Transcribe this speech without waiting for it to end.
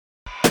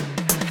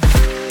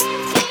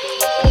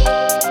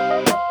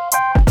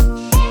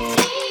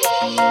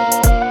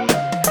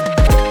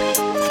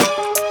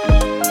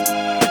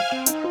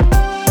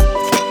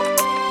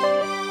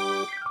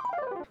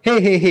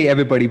Hey,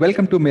 everybody.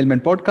 Welcome to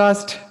Mailman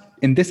Podcast.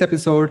 In this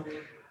episode,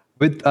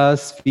 with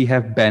us, we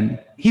have Ben.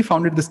 He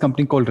founded this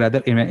company called Rather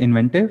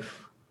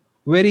Inventive.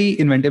 Very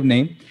inventive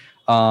name.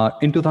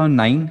 In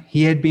 2009,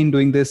 he had been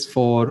doing this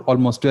for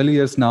almost 12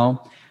 years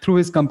now. Through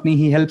his company,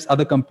 he helps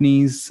other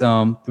companies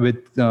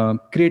with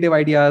creative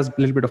ideas, a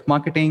little bit of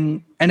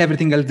marketing, and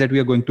everything else that we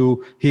are going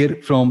to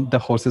hear from the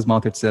horse's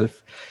mouth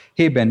itself.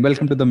 Hey, Ben,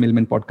 welcome to the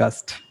Mailman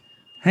Podcast.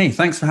 Hey,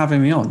 thanks for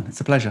having me on.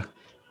 It's a pleasure.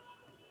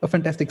 Oh,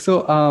 fantastic.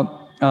 So,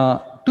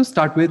 to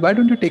start with, why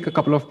don't you take a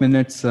couple of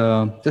minutes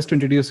just to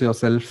introduce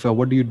yourself?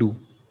 What do you do?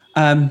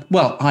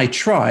 Well, I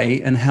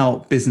try and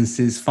help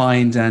businesses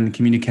find and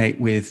communicate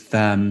with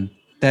their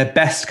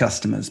best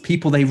customers,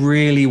 people they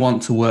really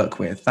want to work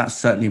with. That's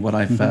certainly what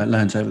I've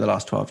learned over the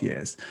last 12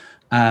 years.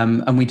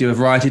 And we do a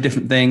variety of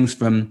different things,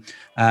 from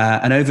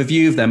an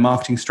overview of their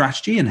marketing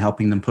strategy and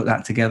helping them put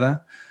that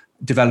together,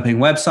 developing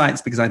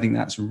websites, because I think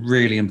that's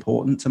really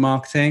important to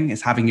marketing.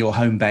 It's having your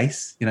home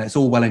base. You know, it's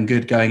all well and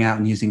good going out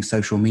and using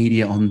social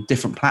media on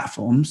different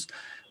platforms,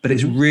 but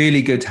it's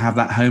really good to have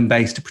that home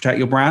base to protect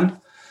your brand.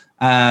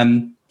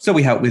 So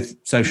we help with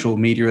social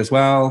media as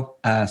well,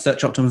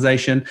 search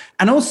optimization,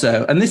 and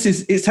also, and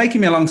it's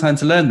taken me a long time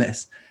to learn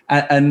this,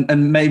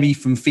 and maybe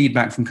from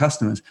feedback from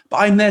customers, but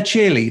I'm their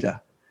cheerleader.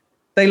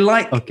 They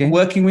like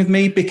working with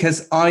me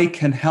because I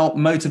can help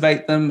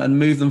motivate them and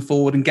move them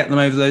forward and get them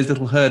over those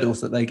little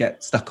hurdles that they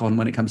get stuck on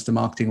when it comes to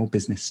marketing or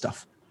business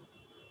stuff.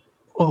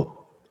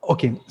 Oh,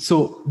 okay.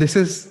 So this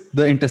is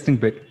the interesting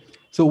bit.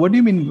 So what do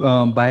you mean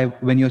by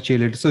when you're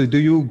cheerleader? So do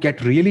you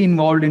get really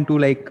involved into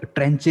like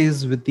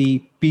trenches with the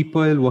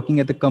people working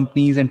at the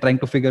companies and trying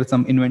to figure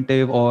some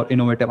inventive or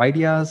innovative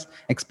ideas,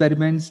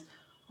 experiments,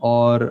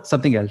 or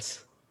something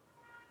else?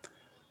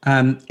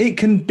 It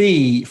can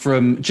be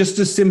from just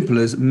as simple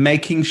as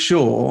making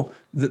sure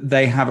that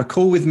they have a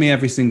call with me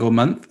every single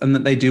month and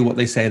that they do what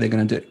they say they're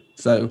going to do.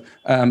 So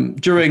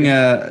during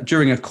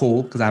a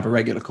call, because I have a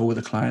regular call with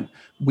a client,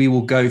 we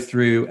will go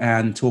through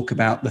and talk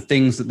about the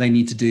things that they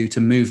need to do to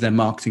move their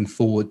marketing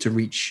forward to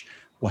reach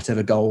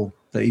whatever goal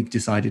they've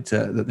decided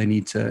that they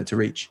need to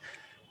reach.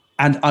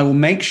 And I will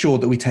make sure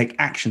that we take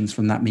actions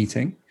from that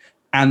meeting,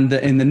 and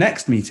that in the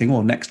next meeting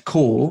or next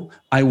call,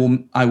 I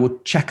will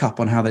check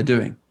up on how they're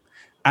doing.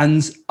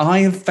 And I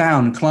have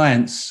found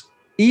clients,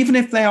 even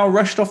if they are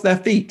rushed off their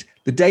feet,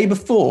 the day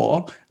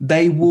before,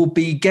 they will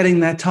be getting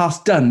their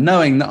task done,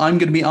 knowing that I'm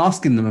going to be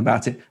asking them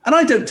about it. And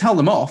I don't tell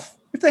them off.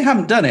 If they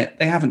haven't done it,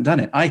 they haven't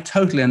done it. I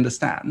totally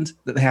understand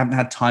that they haven't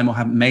had time or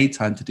haven't made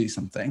time to do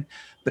something.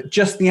 But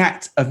just the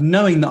act of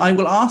knowing that I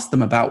will ask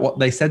them about what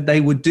they said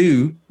they would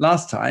do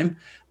last time,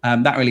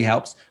 that really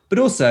helps. But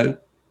also,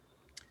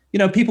 you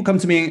know, people come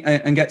to me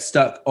and get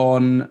stuck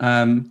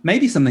on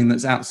maybe something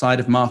that's outside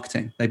of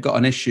marketing. They've got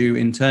an issue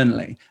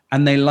internally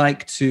and they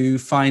like to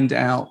find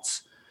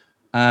out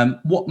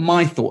what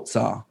my thoughts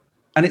are.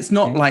 And it's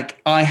not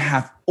like I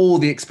have all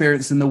the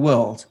experience in the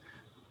world,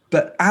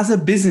 but as a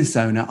business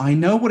owner, I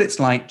know what it's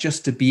like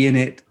just to be in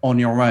it on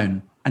your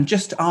own and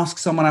just to ask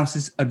someone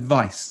else's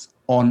advice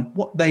on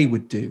what they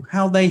would do,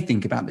 how they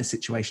think about this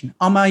situation.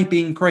 Am I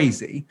being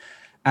crazy?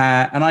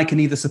 And I can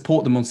either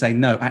support them or say,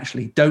 no,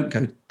 actually, don't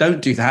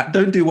do that.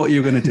 Don't do what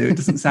you're going to do. It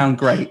doesn't sound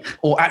great.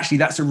 Or actually,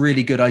 that's a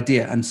really good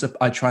idea. And so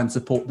I try and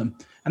support them.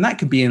 And that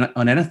could be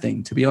on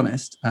anything, to be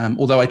honest,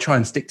 although I try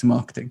and stick to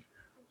marketing.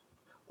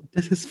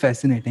 This is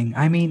fascinating.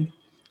 I mean,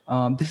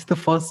 this is the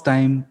first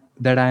time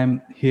that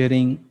I'm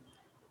hearing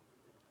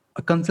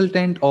a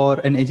consultant or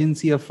an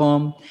agency, a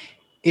firm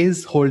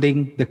is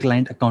holding the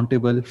client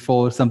accountable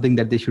for something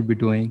that they should be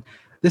doing.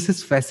 This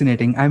is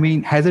fascinating. I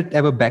mean, has it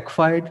ever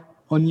backfired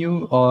on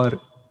you? Or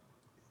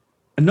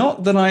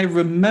not that I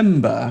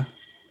remember.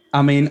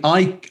 I mean,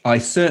 I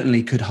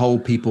certainly could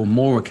hold people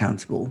more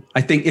accountable.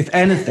 I think, if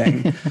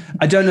anything,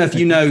 I don't know if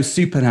you know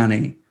Super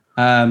Nanny,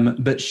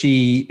 but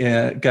she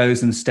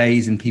goes and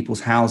stays in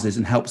people's houses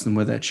and helps them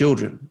with their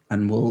children,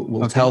 and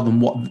will tell them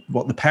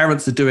what the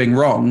parents are doing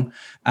wrong,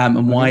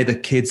 and why the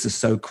kids are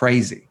so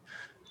crazy.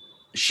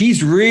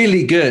 She's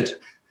really good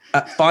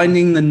at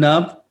finding the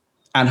nub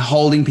and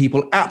holding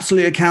people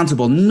absolutely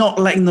accountable, not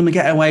letting them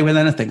get away with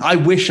anything. I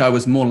wish I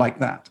was more like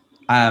that.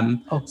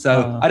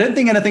 So I don't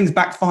think anything's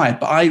backfired,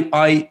 but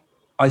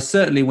I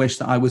certainly wish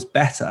that I was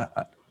better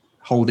at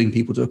holding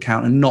people to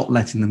account and not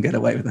letting them get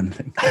away with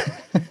anything.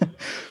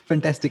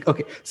 Fantastic.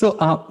 Okay.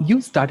 So you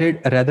started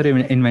Rather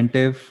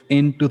Inventive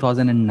in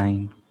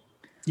 2009.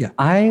 Yeah.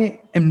 I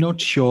am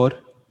not sure.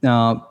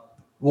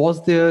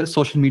 Was there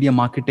social media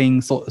marketing,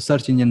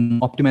 search engine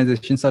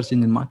optimization, search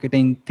engine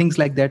marketing, things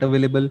like that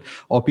available,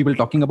 or people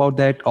talking about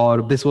that,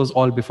 or this was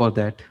all before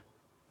that?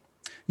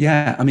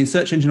 Yeah, I mean,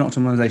 search engine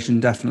optimization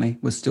definitely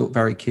was still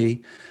very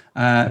key.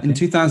 In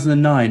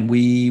 2009,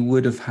 we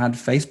would have had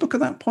Facebook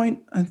at that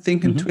point, I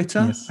think, and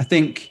Twitter. Yes. I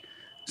think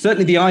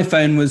certainly the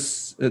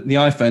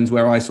iPhone's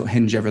where I sort of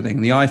hinge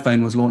everything. The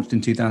iPhone was launched in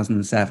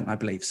 2007, I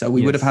believe. So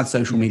we would have had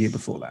social media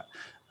before that.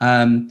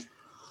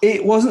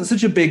 It wasn't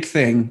such a big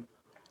thing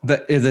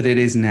that it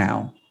is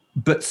now,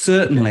 but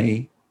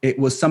certainly It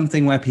was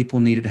something where people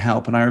needed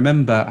help. And I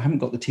remember, I haven't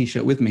got the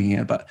t-shirt with me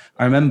here, but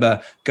I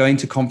remember going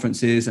to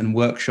conferences and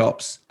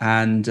workshops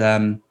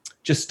and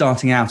just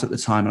starting out at the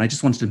time. And I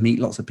just wanted to meet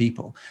lots of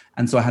people.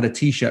 And so I had a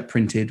t-shirt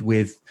printed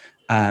with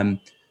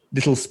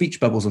little speech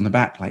bubbles on the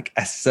back, like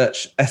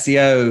search,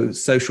 SEO,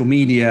 social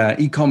media,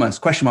 e-commerce,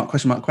 question mark,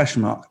 question mark,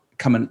 question mark.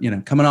 Come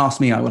and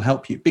ask me, I will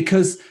help you.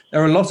 Because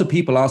there are a lot of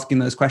people asking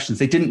those questions.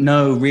 They didn't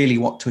know really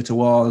what Twitter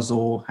was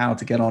or how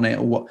to get on it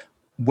or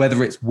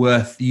whether it's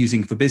worth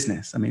using for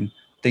business. I mean,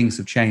 things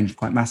have changed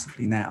quite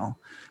massively now.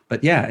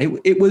 But yeah,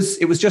 it was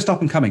just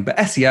up and coming. But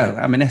SEO,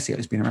 I mean, SEO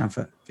has been around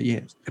for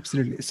years.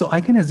 Absolutely. So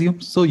I can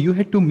assume, so you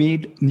had to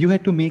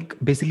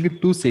make basically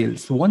two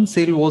sales. One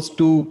sale was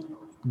to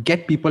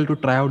get people to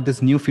try out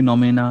this new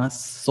phenomena,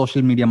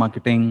 social media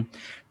marketing,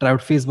 try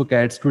out Facebook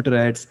ads, Twitter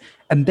ads,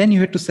 and then you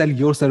had to sell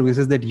your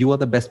services that you are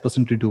the best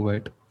person to do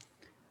it.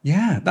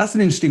 Yeah, that's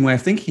an interesting way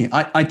of thinking.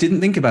 I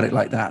didn't think about it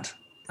like that.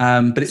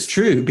 But it's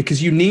true,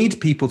 because you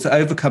need people to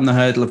overcome the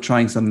hurdle of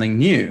trying something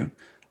new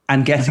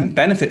and getting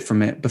benefit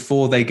from it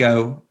before they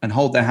go and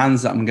hold their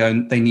hands up and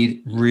go, they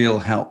need real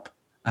help.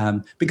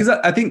 Because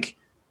I think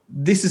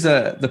this is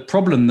the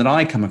problem that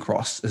I come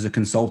across as a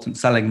consultant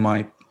selling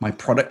my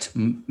product,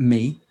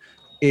 me,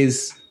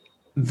 is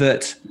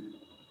that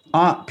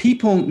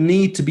people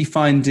need to be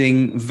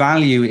finding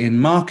value in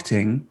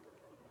marketing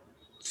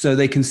so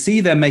they can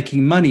see they're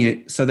making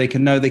money, so they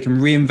can know they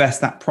can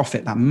reinvest that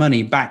profit, that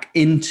money back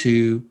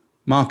into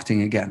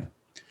marketing again.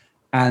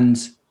 And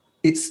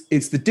it's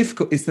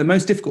the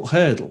most difficult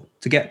hurdle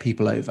to get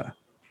people over.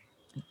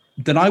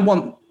 That I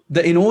want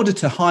that in order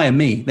to hire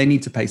me, they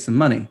need to pay some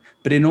money.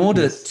 But in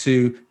order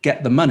to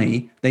get the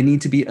money, they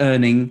need to be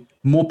earning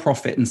more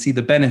profit and see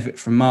the benefit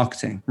from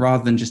marketing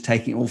rather than just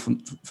taking it all for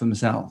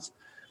themselves.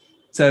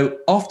 So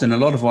often a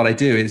lot of what I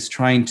do is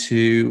trying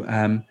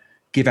to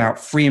give out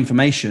free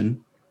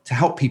information to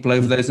help people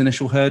over those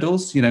initial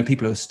hurdles. You know,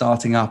 people who are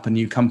starting up a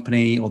new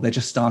company or they're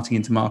just starting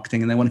into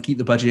marketing and they want to keep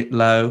the budget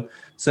low.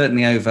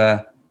 Certainly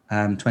over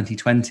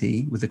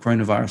 2020 with the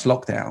coronavirus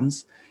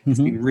lockdowns, it's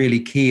been really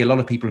key. A lot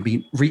of people have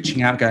been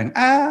reaching out going,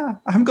 I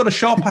haven't got a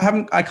shop.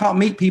 I can't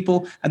meet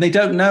people, and they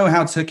don't know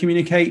how to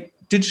communicate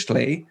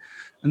digitally.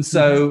 And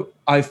so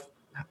I've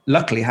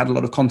luckily had a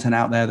lot of content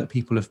out there that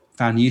people have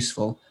found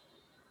useful.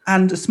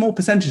 And a small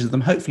percentage of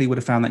them hopefully would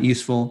have found that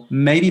useful,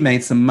 maybe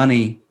made some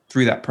money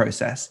through that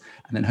process,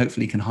 and then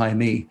hopefully can hire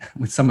me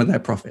with some of their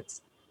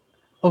profits.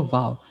 Oh,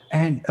 wow.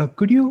 And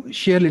could you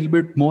share a little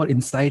bit more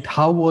insight?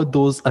 How were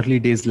those early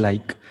days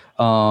like?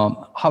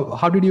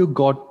 How did you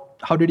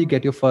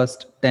get your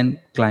first 10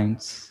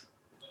 clients?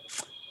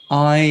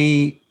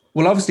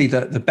 Well, obviously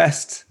the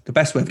best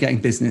way of getting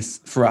business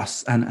for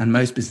us and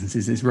most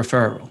businesses is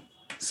referral.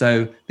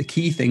 So the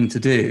key thing to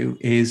do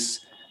is,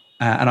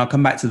 and I'll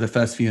come back to the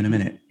first few in a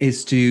minute,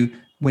 is to,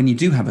 when you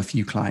do have a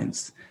few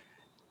clients,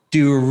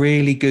 do a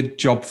really good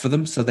job for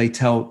them so they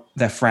tell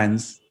their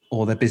friends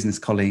or their business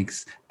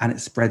colleagues, and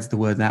it spreads the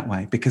word that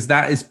way. Because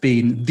that has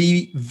been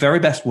the very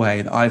best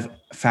way that I've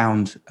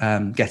found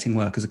getting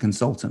work as a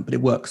consultant. But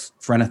it works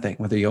for anything,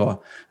 whether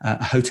you're a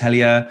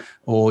hotelier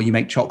or you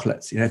make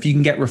chocolates. You know, if you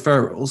can get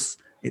referrals,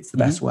 it's the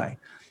best way.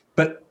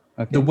 But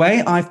the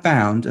way I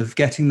found of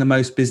getting the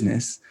most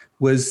business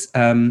was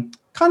kind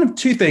of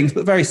two things,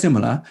 but very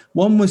similar.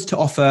 One was to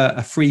offer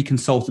a free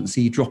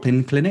consultancy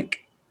drop-in clinic.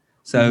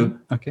 So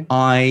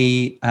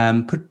I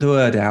put the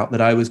word out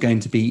that I was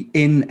going to be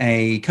in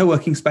a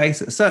co-working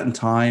space at a certain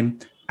time,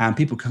 and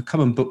people could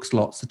come and book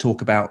slots to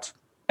talk about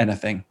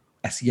anything,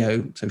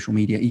 SEO, social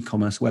media,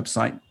 e-commerce,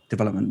 website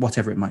development,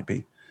 whatever it might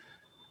be.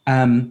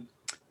 And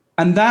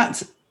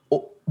that,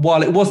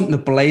 while it wasn't the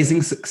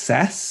blazing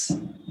success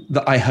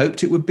that I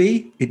hoped it would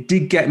be, it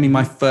did get me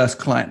my first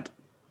client.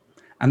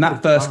 And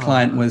that first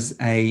client was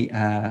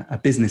a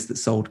business that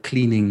sold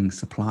cleaning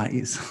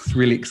supplies. It's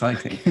really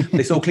exciting.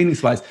 They sold cleaning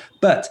supplies,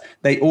 but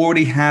they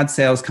already had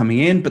sales coming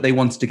in, but they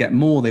wanted to get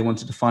more. They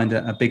wanted to find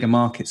a bigger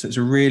market. So it's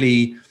a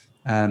really,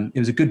 it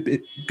was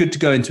good to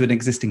go into an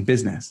existing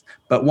business.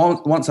 But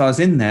once I was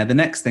in there, the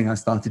next thing I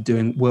started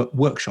doing were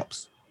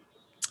workshops.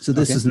 So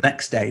this is the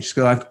next stage.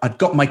 So I'd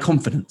got my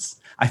confidence.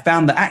 I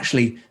found that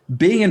actually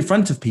being in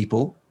front of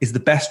people is the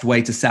best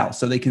way to sell,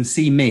 so they can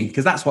see me,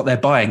 because that's what they're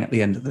buying at the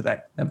end of the day.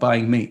 They're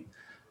buying me.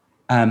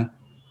 And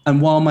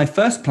while my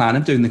first plan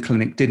of doing the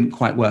clinic didn't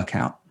quite work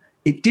out,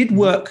 it did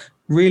work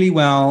really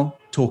well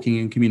talking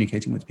and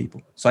communicating with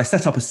people. So I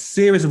set up a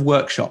series of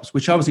workshops,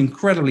 which I was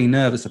incredibly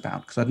nervous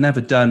about because I'd never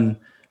done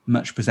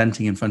much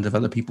presenting in front of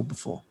other people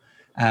before.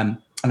 And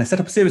I set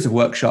up a series of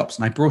workshops,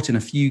 and I brought in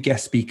a few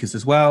guest speakers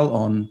as well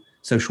on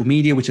social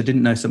media, which I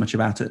didn't know so much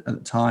about at the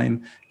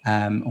time,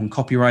 on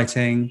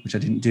copywriting, which I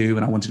didn't do,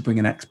 and I wanted to bring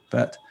an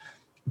expert.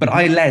 But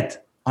I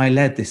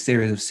led this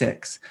series of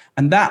 6,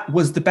 and that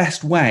was the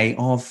best way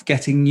of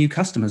getting new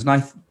customers.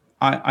 And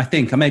I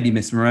think, I may be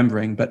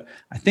misremembering, but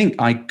I think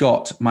I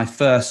got my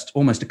first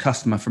almost a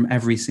customer from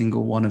every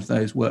single one of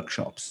those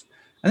workshops.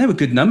 And they were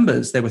good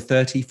numbers. There were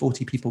 30,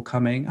 40 people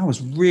coming. I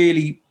was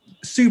really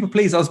super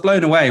pleased. I was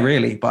blown away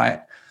really by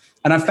it.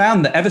 And I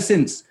found that ever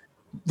since,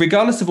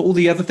 regardless of all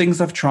the other things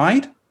I've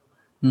tried,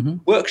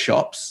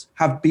 Workshops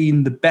have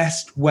been the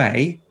best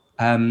way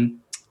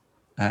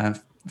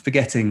for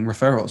getting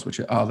referrals, which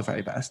are the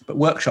very best. But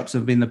workshops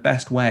have been the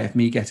best way of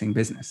me getting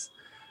business,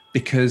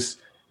 because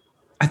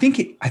I think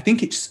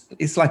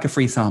it's like a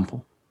free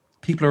sample.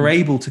 People are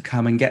able to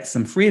come and get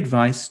some free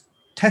advice,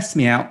 test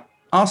me out,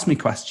 ask me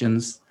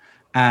questions,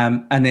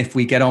 and if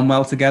we get on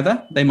well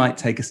together, they might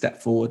take a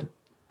step forward.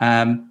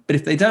 But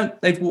if they don't,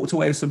 they've walked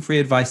away with some free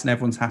advice and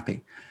everyone's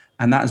happy.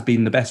 And that has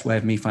been the best way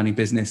of me finding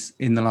business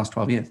in the last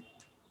 12 years.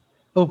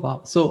 Oh,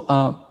 wow. So,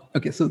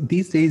 okay. So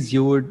these days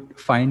you would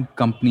find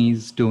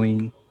companies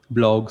doing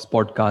blogs,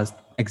 podcasts,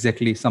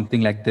 exactly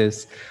something like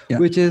this,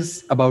 which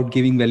is about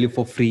giving value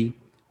for free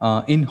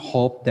in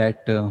hope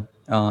that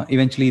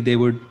eventually they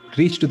would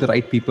reach to the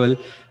right people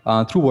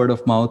through word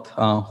of mouth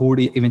who would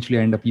eventually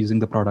end up using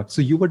the product.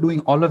 So you were doing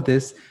all of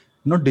this,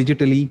 not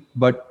digitally,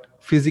 but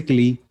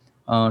physically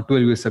 12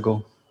 years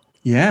ago.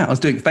 Yeah, I was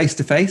doing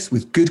face-to-face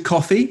with good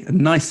coffee and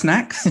nice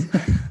snacks.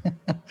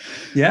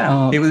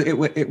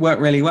 It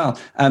worked really well.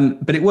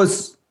 But it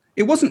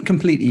wasn't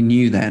completely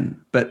new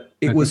then, but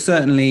it was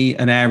certainly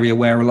an area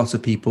where a lot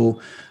of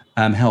people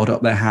held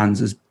up their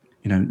hands as,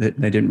 they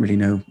didn't really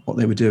know what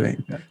they were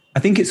doing. Yeah. I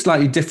think it's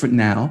slightly different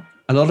now.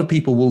 A lot of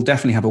people will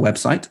definitely have a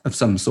website of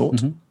some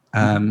sort,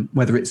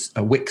 whether it's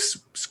a Wix,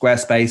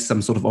 Squarespace,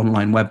 some sort of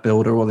online web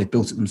builder, or they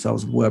built it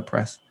themselves with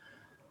WordPress.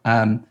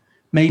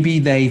 Maybe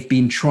they've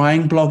been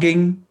trying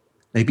blogging,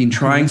 they've been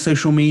trying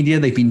social media,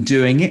 they've been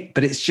doing it,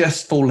 but it's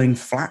just falling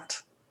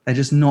flat. They're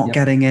just not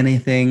getting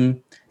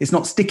anything. It's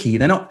not sticky.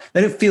 They don't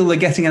feel they're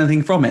getting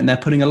anything from it, and they're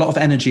putting a lot of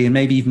energy and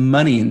maybe even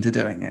money into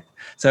doing it.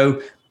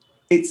 So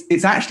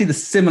it's actually the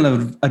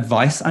similar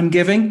advice I'm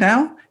giving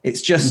now.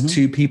 It's just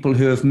to people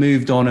who have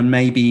moved on and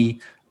maybe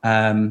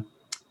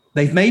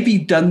they've maybe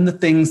done the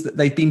things that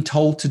they've been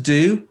told to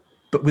do,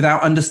 but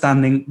without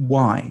understanding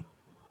why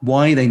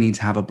they need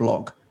to have a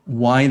blog,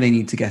 why they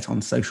need to get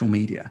on social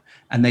media.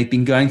 And they've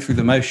been going through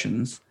the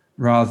motions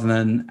rather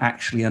than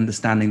actually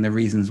understanding the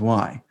reasons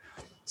why.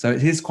 So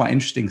it is quite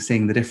interesting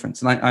seeing the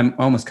difference. And I'm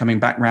almost coming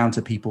back round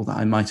to people that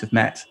I might have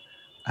met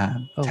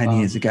 10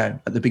 years ago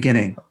at the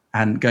beginning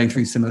and going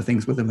through similar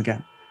things with them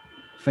again.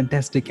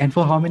 Fantastic. And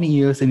for how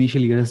many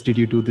initial years did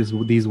you do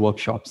these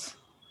workshops?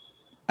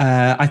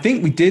 I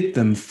think we did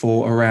them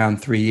for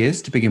around 3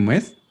 years to begin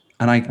with.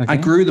 And I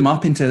grew them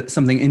up into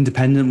something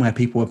independent where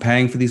people were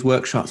paying for these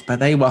workshops, but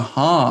they were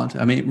hard.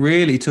 I mean, it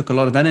really took a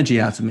lot of energy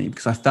out of me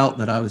because I felt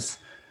that I was,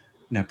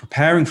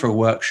 preparing for a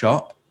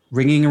workshop,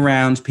 ringing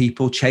around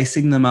people,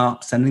 chasing them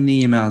up, sending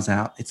the emails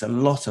out. It's a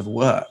lot of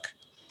work.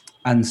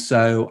 And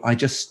so I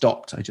just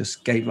stopped. I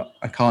just gave up.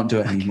 I can't do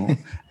it anymore.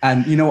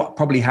 And you know what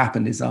probably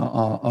happened is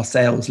our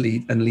sales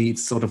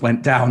leads sort of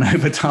went down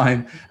over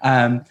time.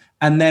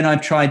 And then I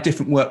tried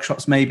different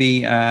workshops.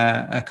 Maybe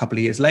a couple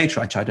of years later,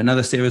 I tried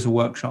another series of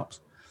workshops.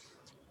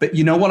 But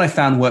you know what I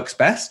found works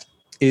best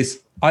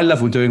is I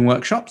love doing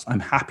workshops.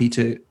 I'm happy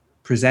to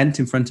present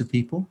in front of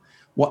people.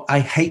 What I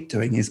hate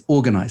doing is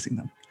organizing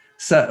them.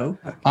 So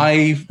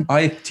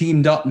I've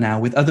teamed up now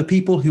with other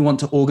people who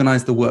want to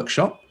organize the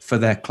workshop for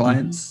their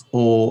clients,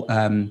 or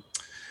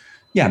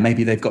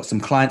maybe they've got some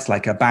clients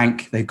like a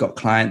bank. They've got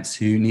clients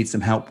who need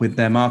some help with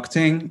their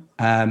marketing.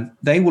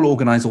 They will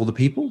organize all the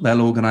people.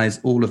 They'll organize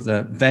all of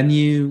the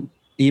venue,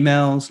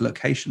 emails,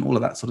 location, all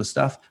of that sort of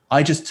stuff.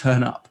 I just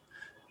turn up,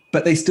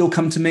 but they still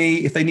come to me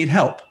if they need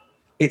help.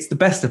 It's the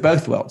best of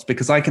both worlds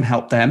because I can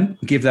help them,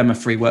 give them a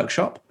free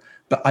workshop,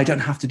 but I don't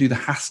have to do the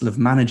hassle of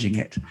managing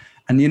it.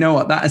 And you know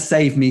what? That has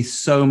saved me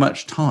so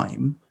much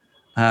time.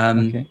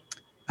 I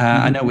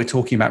know we're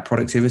talking about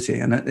productivity,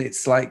 and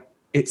it's like,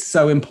 it's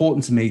so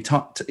important to me.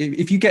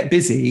 If you get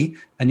busy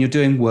and you're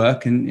doing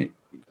work and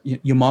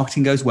your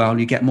marketing goes well,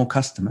 you get more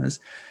customers,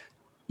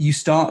 you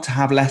start to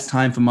have less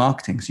time for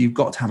marketing. So you've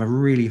got to have a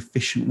really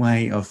efficient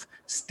way of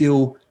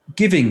still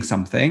giving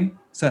something,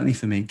 certainly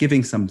for me,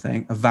 giving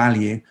something of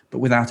value, but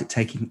without it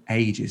taking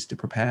ages to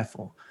prepare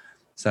for.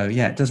 So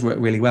yeah, it does work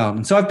really well.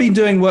 And so I've been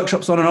doing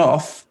workshops on and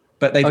off,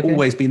 but they've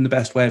always been the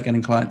best way of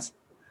getting clients.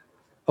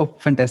 Oh,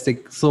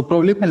 fantastic. So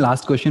probably my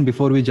last question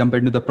before we jump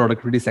into the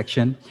productivity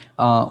section.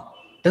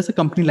 Does a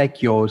company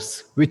like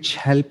yours, which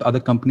help other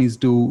companies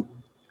do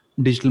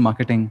digital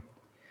marketing,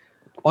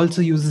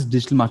 also uses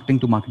digital marketing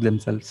to market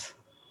themselves?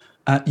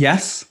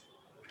 Yes.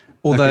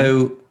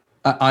 Although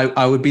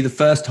I would be the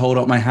first to hold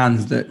up my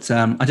hands that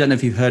I don't know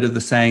if you've heard of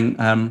the saying,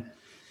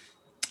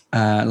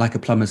 like a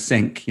plumber's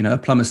sink. A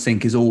plumber's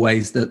sink is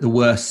always the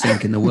worst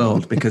sink in the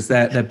world because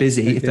they're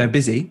busy. If they're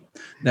busy,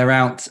 they're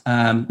out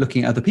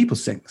looking at other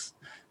people's sinks.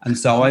 And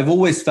so I've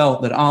always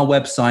felt that our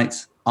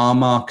website, our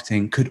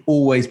marketing could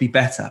always be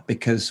better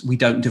because we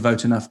don't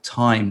devote enough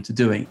time to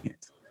doing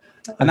it.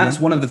 And that's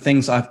one of the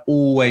things I've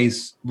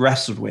always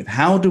wrestled with.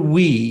 How do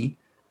we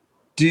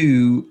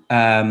do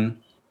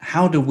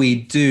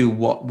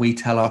what we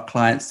tell our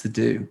clients to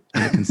do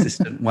in a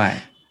consistent way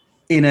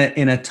in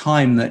a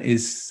time that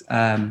is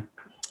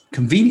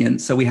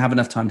convenient, so we have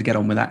enough time to get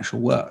on with actual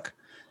work?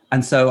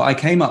 And so I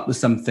came up with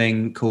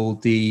something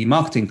called the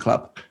Marketing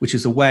Club, which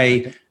is a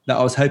way that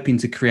I was hoping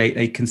to create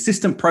a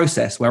consistent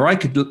process where I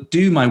could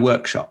do my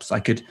workshops. I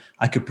could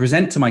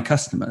present to my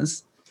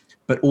customers,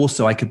 but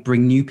also I could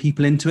bring new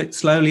people into it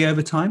slowly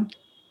over time.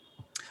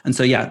 And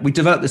so, yeah, we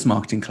developed this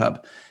marketing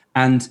club,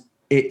 and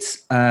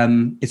it's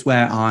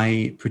where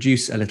I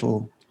produce a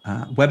little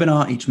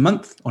webinar each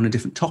month on a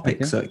different topic.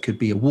 Okay. So it could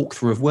be a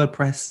walkthrough of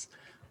WordPress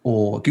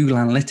or Google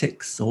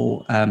Analytics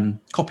or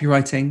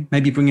copywriting,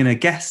 maybe bring in a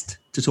guest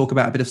to talk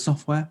about a bit of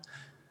software.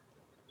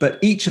 But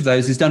each of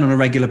those is done on a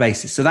regular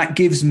basis. So that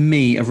gives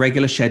me a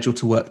regular schedule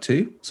to work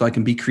to, so I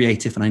can be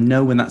creative and I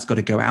know when that's got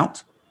to go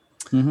out.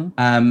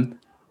 Mm-hmm.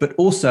 But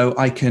also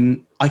I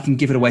can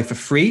give it away for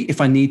free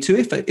if I need to.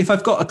 If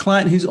I've got a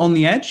client who's on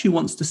the edge, who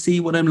wants to see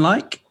what I'm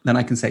like, then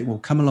I can say, well,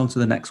 come along to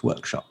the next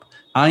workshop.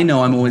 I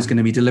know I'm always going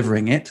to be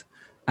delivering it.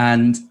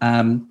 And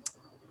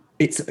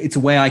it's a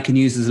way I can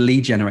use as a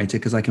lead generator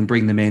because I can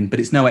bring them in, but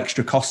it's no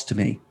extra cost to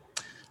me.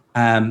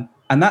 And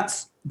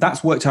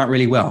that's worked out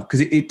really well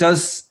because it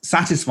does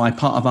satisfy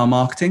part of our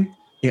marketing.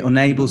 It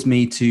enables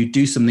me to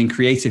do something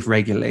creative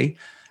regularly.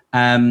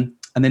 And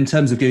then in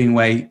terms of giving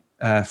away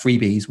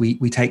freebies,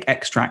 we take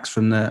extracts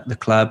from the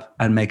club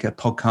and make a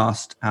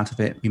podcast out of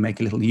it. We make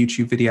a little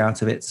YouTube video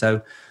out of it.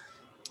 So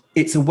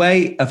it's a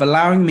way of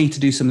allowing me to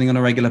do something on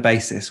a regular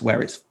basis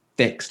where it's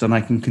fixed and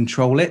I can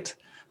control it.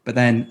 But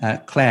then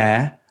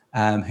Claire,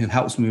 who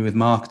helps me with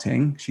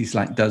marketing, she's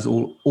does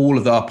all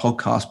of our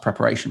podcast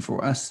preparation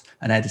for us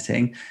and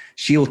editing.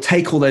 She'll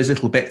take all those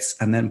little bits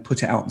and then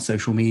put it out on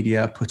social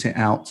media, put it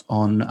out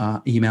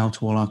on email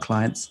to all our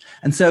clients.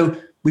 And so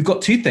we've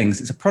got two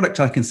things. It's a product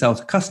I can sell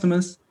to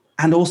customers,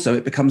 and also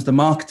it becomes the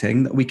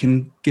marketing that we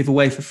can give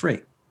away for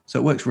free. So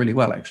it works really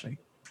well, actually.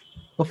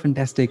 Oh,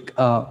 fantastic.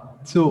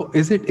 So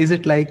is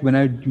it like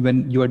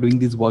when you are doing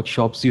these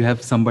workshops, you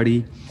have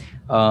somebody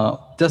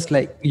just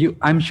like you?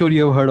 I'm sure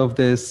you have heard of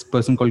this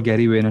person called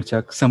Gary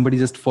Vaynerchuk. Somebody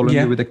just following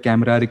you with a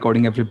camera,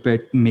 recording every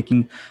bit,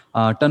 making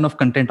a ton of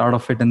content out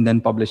of it, and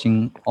then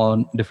publishing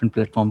on different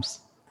platforms.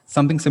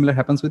 Something similar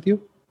happens with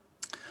you?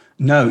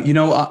 No,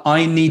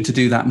 I need to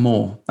do that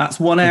more. That's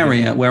one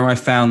area where I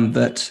found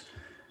that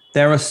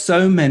there are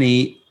so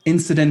many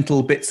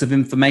incidental bits of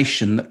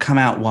information that come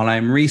out while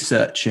I'm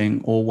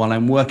researching or while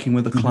I'm working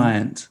with a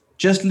client.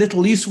 Just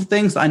little useful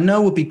things that I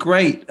know would be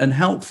great and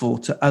helpful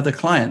to other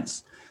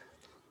clients.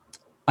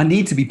 I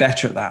need to be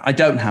better at that. I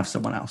don't have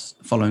someone else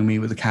following me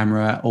with a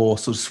camera or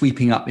sort of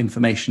sweeping up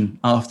information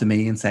after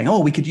me and saying, oh,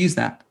 we could use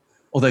that.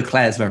 Although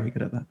Claire's very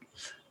good at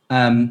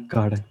that.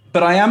 Got it.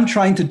 But I am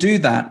trying to do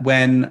that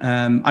when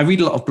I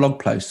read a lot of blog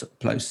posts.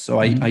 So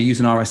I use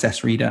an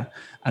RSS reader,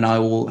 and I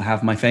will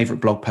have my favorite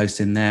blog posts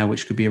in there,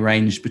 which could be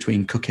arranged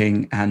between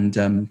cooking and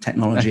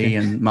technology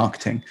and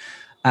marketing.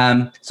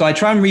 So I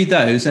try and read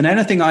those, and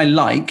anything I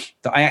like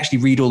that I actually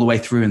read all the way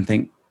through and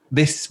think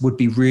this would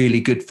be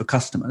really good for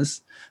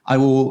customers, I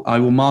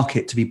will mark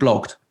it to be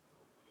blogged.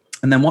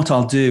 And then what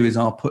I'll do is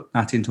I'll put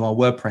that into our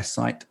WordPress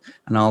site,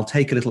 and I'll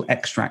take a little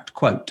extract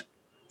quote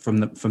from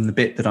the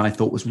bit that I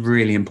thought was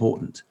really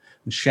important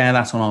and share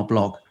that on our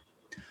blog.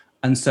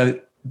 And so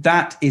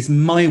that is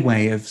my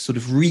way of sort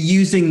of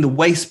reusing the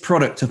waste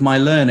product of my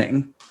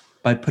learning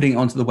by putting it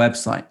onto the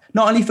website,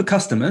 not only for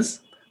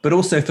customers, but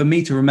also for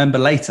me to remember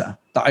later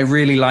that I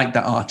really liked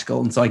that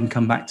article, and so I can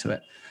come back to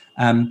it.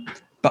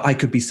 But I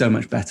could be so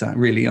much better.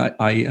 Really,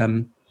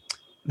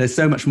 there's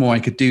so much more I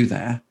could do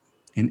there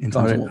in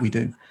terms of what we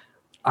do.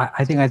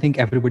 I think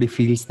everybody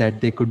feels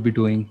that they could be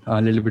doing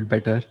a little bit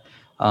better,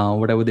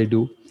 whatever they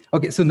do.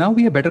 Okay, so now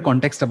we have better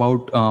context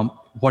about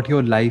what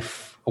your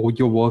life or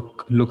your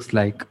work looks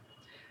like,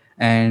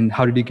 and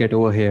how did you get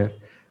over here?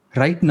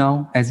 Right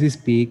now, as we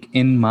speak,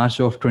 in March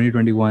of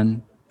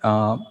 2021,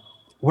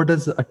 what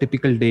does a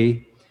typical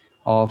day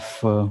of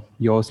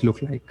yours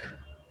look like?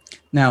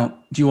 Now,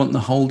 do you want the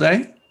whole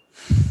day?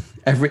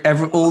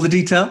 All the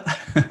detail?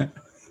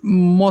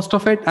 Most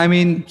of it. I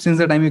mean, since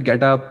the time you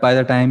get up, by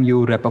the time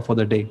you wrap up for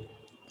the day.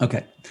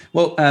 Okay.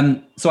 Well,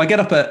 so I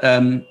get up at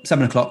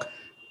 7:00.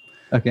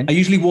 Okay. I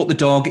usually walk the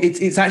dog.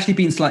 It's actually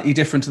been slightly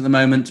different at the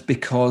moment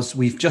because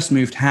we've just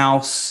moved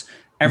house.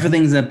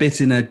 Everything's a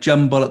bit in a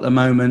jumble at the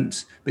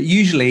moment. But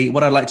usually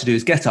what I like to do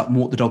is get up and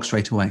walk the dog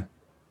straight away.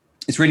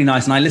 It's really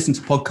nice. And I listen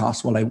to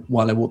podcasts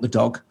while I walk the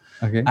dog.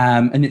 Okay.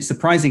 And it's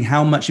surprising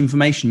how much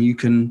information you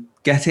can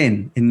get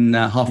in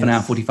half an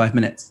hour, 45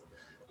 minutes.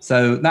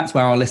 So that's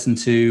where I'll listen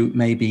to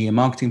maybe a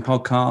marketing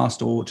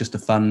podcast or just a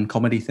fun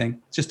comedy thing.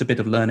 It's just a bit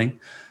of learning.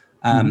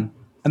 And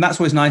that's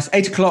always nice.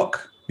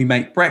 8:00, we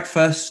make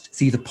breakfast.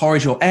 It's either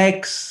porridge or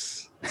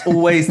eggs. It's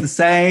always the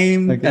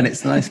same. Okay. And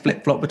it's a nice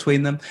flip-flop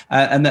between them.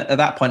 And at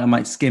that point, I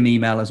might skim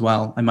email as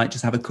well. I might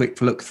just have a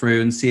quick look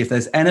through and see if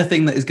there's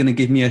anything that is going to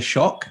give me a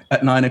shock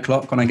at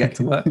 9:00 when I get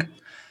to work.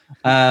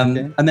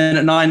 And then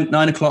at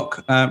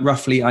 9:00,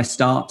 roughly, I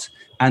start.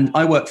 And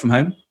I work from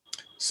home.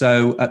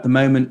 So at the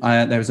moment,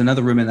 there's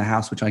another room in the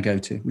house which I go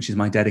to, which is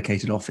my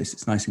dedicated office.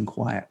 It's nice and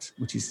quiet,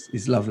 which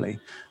is lovely.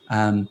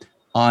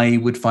 I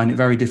would find it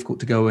very difficult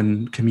to go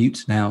and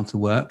commute now to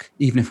work,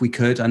 even if we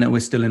could. I know we're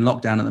still in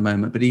lockdown at the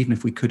moment, but even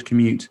if we could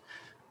commute,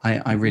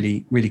 I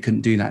really, really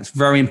couldn't do that. It's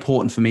very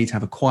important for me to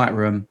have a quiet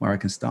room where I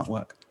can start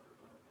work.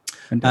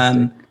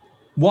 Fantastic.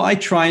 What I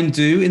try and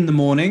do in the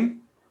morning,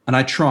 and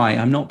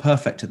I'm not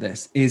perfect at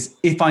this, is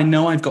if I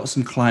know I've got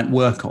some client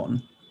work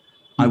on,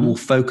 I will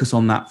focus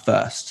on that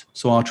first.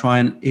 So I'll try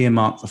and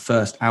earmark the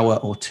first hour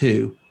or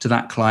two to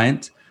that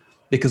client,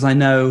 because I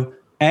know,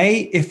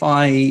 if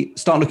I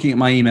start looking at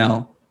my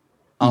email,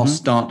 I'll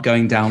start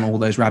going down all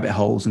those rabbit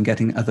holes and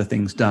getting other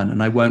things done,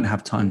 and I won't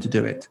have time to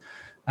do it.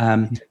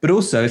 But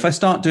also, if I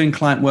start doing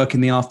client work in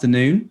the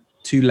afternoon,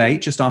 too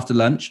late, just after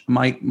lunch,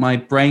 my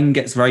brain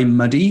gets very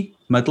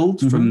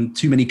muddled from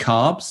too many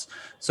carbs.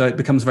 So it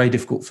becomes very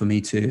difficult for me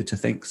to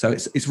think. So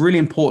it's really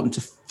important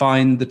to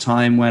find the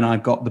time when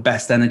I've got the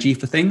best energy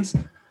for things.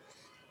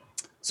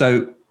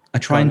 So I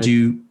try and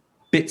do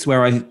bits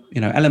where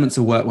elements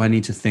of work where I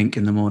need to think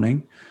in the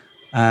morning.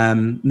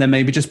 Then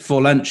maybe just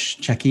before lunch,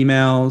 check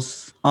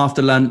emails.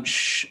 After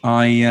lunch,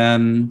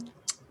 I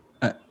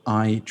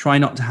try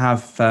not to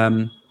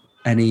have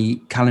any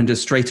calendars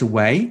straight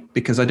away,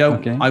 because I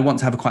want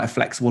to have quite a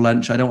flexible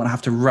lunch. I don't want to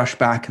have to rush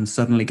back and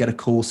suddenly get a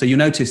call. So you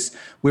notice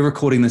we're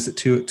recording this at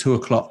 2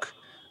 o'clock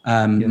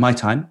my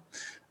time.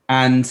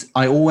 And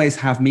I always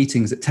have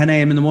meetings at 10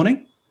 a.m. in the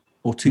morning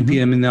or 2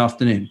 p.m. in the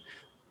afternoon.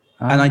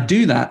 And I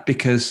do that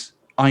because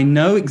I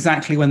know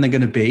exactly when they're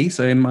going to be.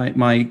 So in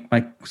my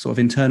sort of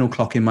internal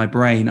clock in my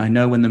brain, I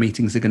know when the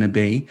meetings are going to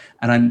be,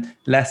 and I'm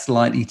less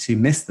likely to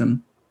miss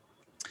them.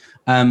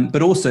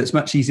 But also it's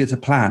much easier to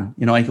plan.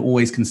 I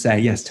always can say,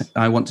 yes,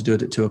 I want to do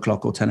it at 2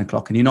 o'clock or 10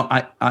 o'clock. And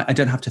I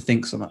don't have to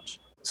think so much.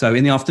 So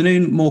in the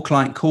afternoon, more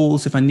client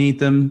calls if I need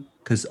them,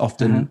 because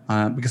often,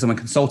 because I'm a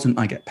consultant,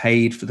 I get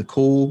paid for the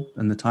call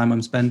and the time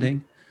I'm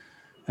spending.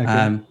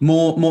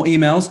 More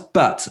emails,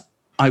 but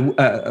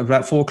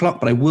about 4 o'clock,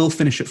 but I will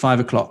finish at 5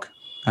 o'clock.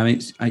 I mean,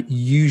 it's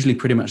usually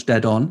pretty much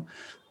dead on.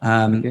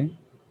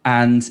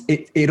 And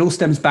it all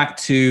stems back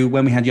to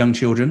when we had young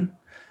children.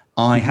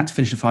 I had to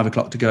finish at 5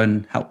 o'clock to go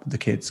and help the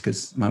kids,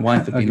 because my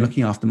wife had been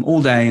looking after them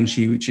all day, and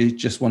she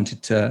just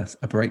wanted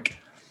a break.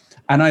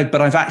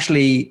 But I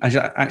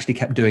actually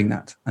kept doing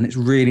that, and it's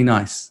really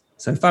nice.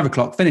 So 5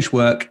 o'clock, finish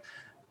work,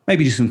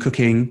 maybe do some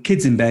cooking,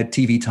 kids in bed,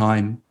 TV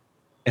time,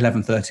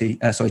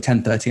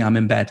 10:30, I'm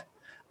in bed.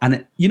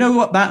 And you know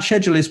what? That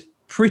schedule is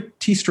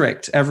pretty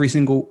strict. Every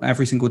single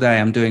day,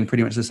 I'm doing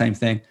pretty much the same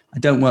thing. I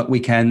don't work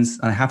weekends,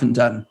 and I haven't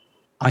done.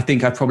 I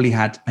think I've probably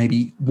had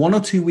maybe 1 or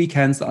 2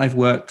 weekends that I've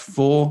worked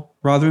for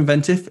Rather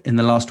Inventive in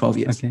the last 12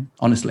 years.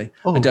 Honestly,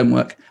 I don't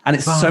work. And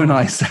it's so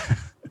nice.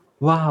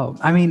 Wow.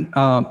 I mean,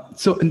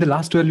 so in the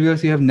last 12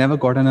 years, you have never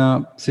gotten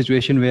a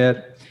situation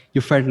where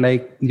you felt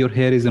like your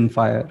hair is on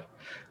fire.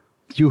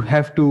 You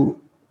have to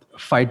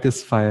fight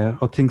this fire,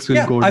 or things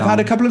will go down. I've had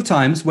a couple of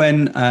times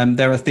when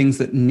there are things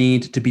that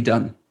need to be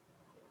done.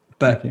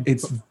 But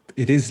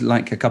it is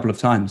like a couple of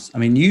times. I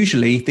mean,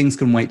 usually things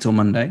can wait till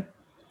Monday.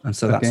 And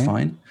so that's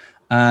fine.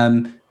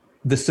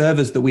 The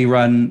servers that we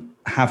run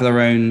have their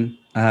own,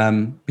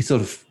 we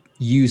sort of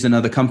use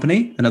another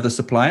company, another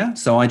supplier.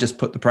 So I just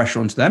put the pressure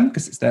onto them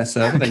because it's their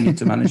server. They need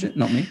to manage it,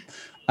 not me.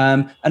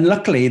 And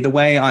luckily, the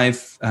way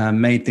I've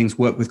made things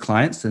work with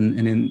clients and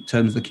in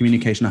terms of the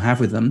communication I have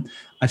with them,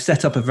 I've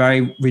set up a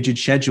very rigid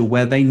schedule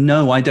where they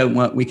know I don't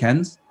work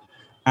weekends.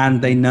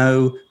 And they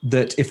know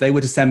that if they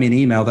were to send me an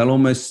email, they'll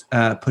almost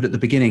put at the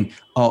beginning,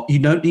 "Oh, you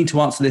don't need to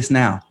answer this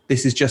now.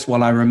 This is just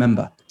while I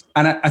remember."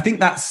 And I think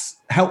that's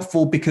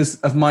helpful because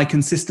of my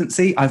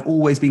consistency. I've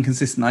always been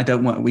consistent. I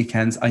don't work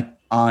weekends. I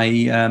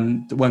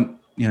won't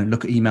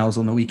look at emails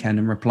on the weekend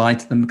and reply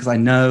to them, because I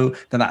know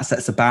that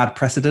sets a bad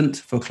precedent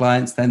for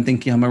clients then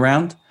thinking I'm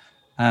around.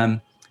 And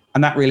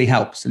that really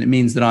helps. And it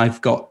means that I've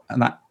got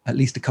at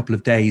least a couple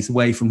of days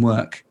away from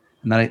work,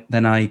 and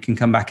then I can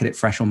come back at it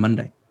fresh on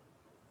Monday.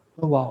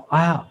 Oh,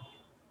 wow.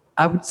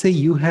 I would say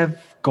you have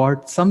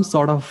got some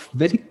sort of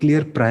very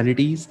clear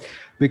priorities,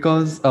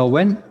 because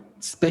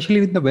especially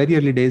in the very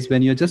early days,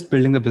 when you're just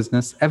building a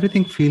business,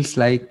 everything feels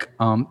like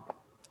an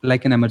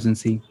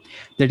emergency,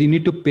 that you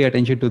need to pay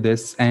attention to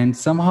this. And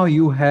somehow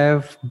you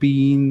have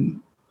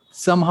been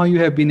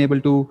able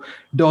to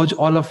dodge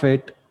all of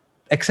it,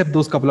 except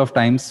those couple of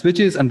times, which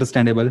is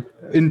understandable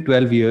in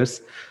 12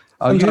 years.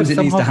 Sometimes it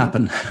needs to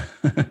happen.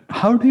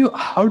 How do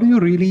you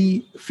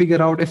really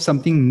figure out if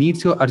something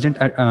needs your urgent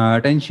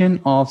attention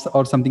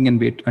or something can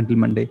wait until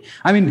Monday?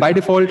 I mean, by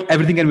default,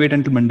 everything can wait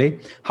until Monday.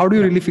 How do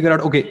you really figure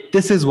out, okay,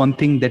 this is one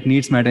thing that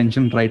needs my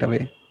attention right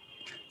away?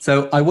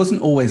 So I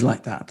wasn't always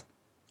like that.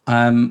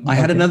 I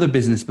had another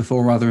business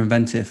before Rather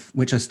Inventive,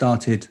 which I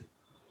started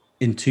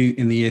in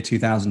the year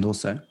 2000 or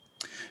so.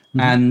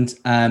 And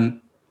I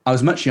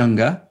was much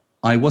younger.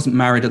 I wasn't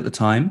married at the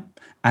time.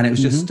 And it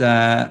was just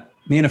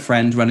me and a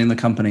friend running the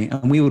company,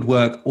 and we would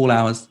work all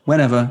hours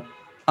whenever.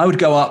 I would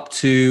go up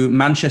to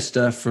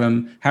Manchester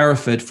from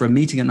Hereford for a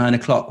meeting at 9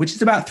 o'clock, which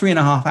is about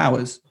 3.5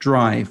 hours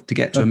drive to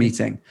get to a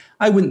meeting.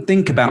 I wouldn't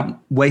think about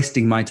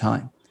wasting my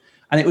time.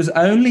 And it was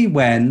only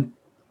when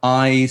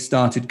I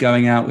started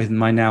going out with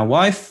my now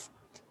wife,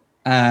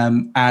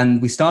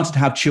 and we started to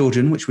have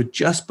children, which were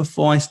just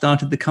before I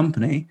started the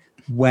company,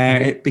 where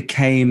it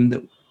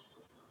became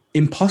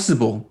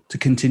impossible to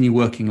continue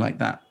working like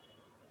that.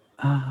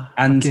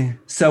 And Okay.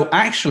 so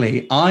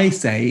actually, I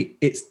say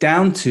it's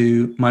down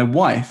to my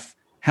wife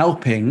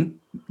helping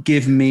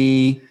give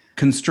me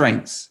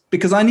constraints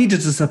because I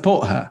needed to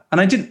support her.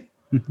 And I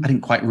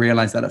didn't quite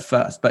realize that at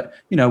first. But,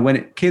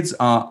 kids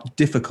are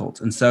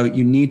difficult. And so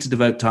you need to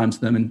devote time to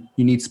them and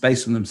you need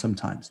space from them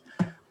sometimes.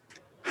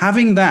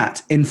 Having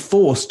that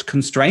enforced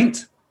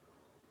constraint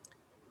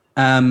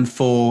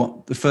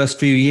for the first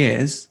few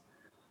years,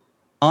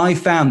 I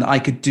found that I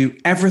could do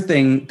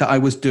everything that I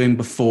was doing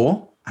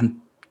before. And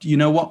you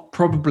know what?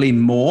 Probably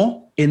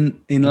more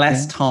in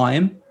less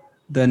time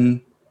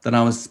than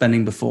I was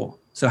spending before.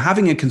 So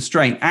having a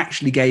constraint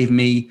actually gave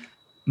me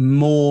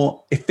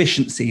more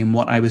efficiency in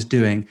what I was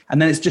doing.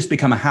 And then it's just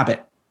become a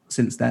habit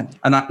since then.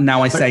 And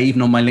now I say,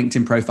 even on my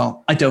LinkedIn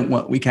profile, I don't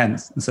work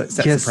weekends. And so it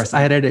sets the precedent.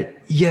 I read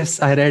it.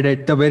 Yes, I read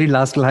it. The very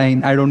last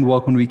line, I don't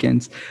work on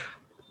weekends.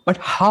 But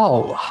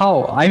how?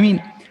 I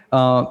mean,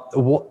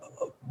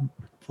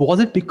 was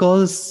it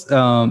because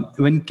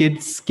when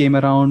kids came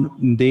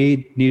around,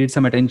 they needed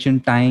some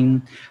attention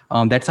time?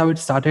 That's how it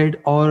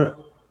started? Or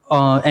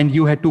and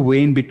you had to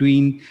weigh in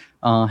between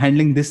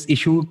handling this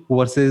issue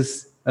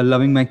versus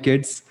loving my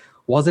kids?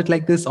 Was it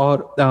like this?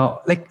 Or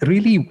like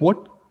really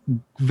what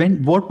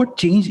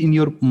changed in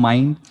your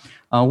mind?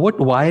 What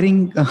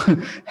wiring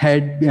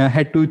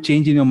had to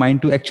change in your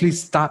mind to actually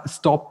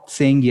stop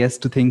saying yes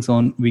to things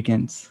on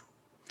weekends?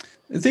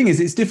 The thing is,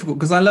 it's difficult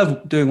because I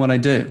love doing what I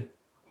do.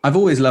 I've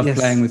always loved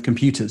playing with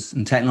computers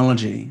and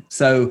technology.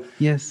 So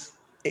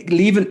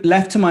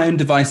left to my own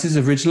devices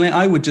originally,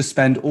 I would just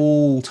spend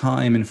all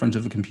time in front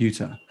of a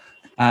computer.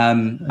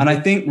 And I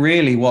think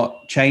really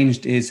what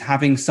changed is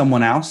having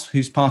someone else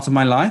who's part of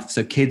my life.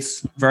 So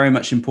kids, very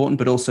much important,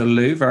 but also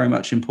Lou, very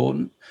much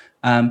important.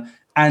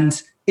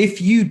 And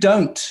if you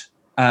don't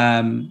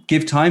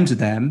give time to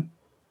them,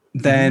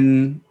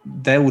 then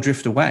they will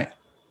drift away.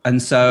 And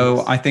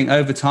so I think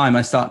over time,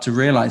 I start to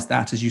realize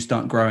that as you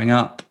start growing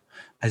up,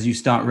 as you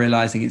start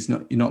realizing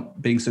you're not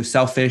being so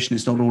selfish and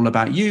it's not all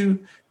about you,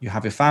 you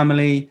have your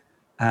family,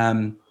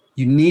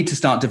 you need to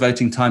start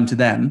devoting time to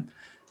them.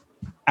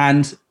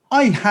 And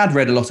I had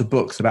read a lot of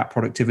books about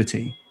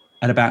productivity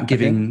and about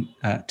giving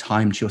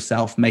time to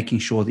yourself, making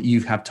sure that you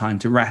have time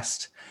to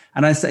rest.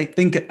 And I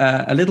think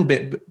a little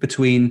bit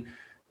between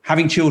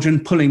having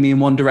children pulling me in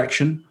one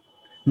direction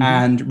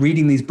and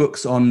reading these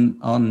books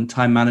on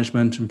time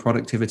management and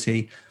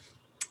productivity,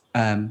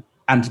 and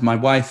my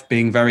wife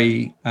being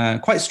very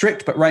quite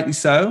strict, but rightly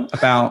so,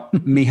 about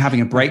me having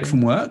a break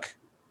from work,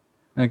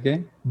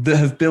 that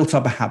have built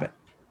up a habit.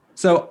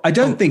 So I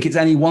don't think it's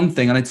any one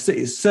thing, and it's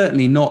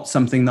certainly not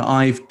something that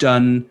I've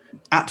done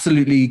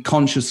absolutely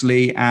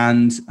consciously,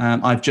 and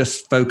I've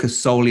just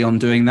focused solely on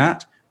doing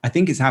that. I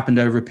think it's happened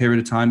over a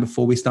period of time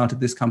before we started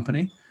this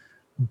company,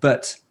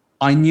 but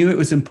I knew it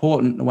was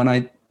important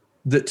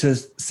to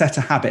set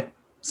a habit.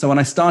 So when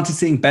I started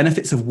seeing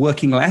benefits of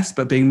working less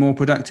but being more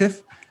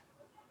productive,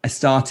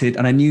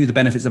 and I knew the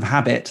benefits of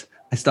habit,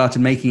 I started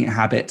making it a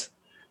habit.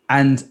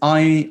 And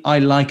I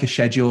like a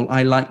schedule.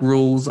 I like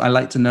rules. I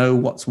like to know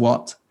what's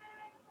what.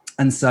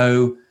 And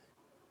so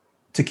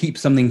to keep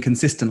something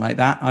consistent like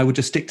that, I would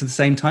just stick to the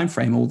same time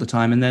frame all the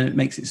time. And then it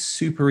makes it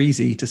super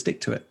easy to stick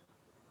to it.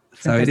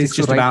 So it is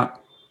just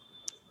about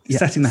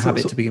setting the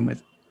habit to begin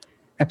with.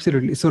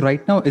 Absolutely. So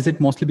right now, is it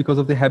mostly because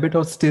of the habit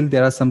or still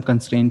there are some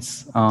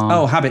constraints?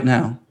 Habit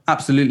now.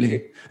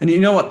 Absolutely. And you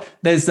know what?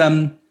 There's,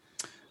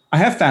 I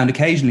have found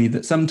occasionally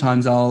that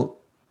sometimes I'll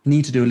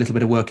need to do a little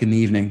bit of work in the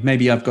evening.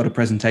 Maybe I've got a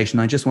presentation.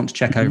 I just want to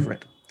check over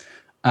it.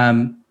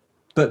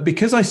 But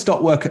because I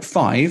stop work at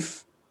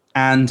 5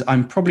 and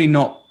I'm probably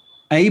not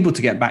able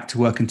to get back to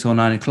work until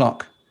 9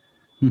 o'clock,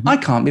 I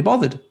can't be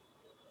bothered.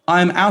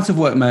 I'm out of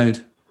work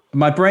mode.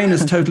 My brain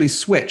has totally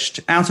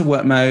switched out of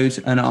work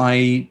mode, and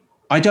I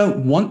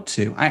don't want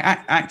to. I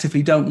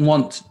actively don't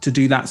want to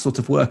do that sort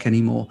of work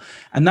anymore.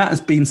 And that has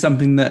been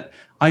something that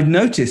I've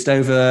noticed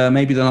over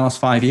maybe the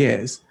last 5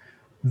 years,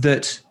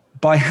 that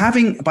by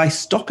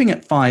stopping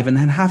at 5 and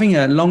then having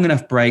a long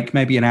enough break,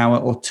 maybe an hour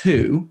or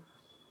two,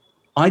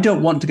 I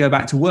don't want to go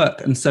back to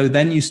work. And so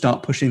then you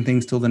start pushing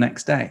things till the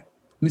next day. I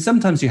mean,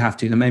 sometimes you have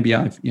to. And maybe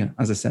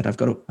as I said, I've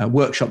got a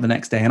workshop the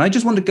next day and I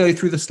just want to go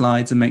through the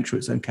slides and make sure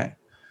it's okay.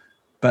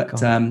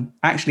 But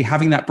actually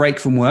having that break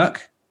from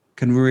work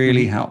can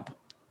really help.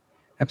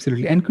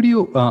 Absolutely. And could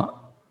you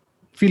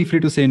feel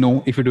free to say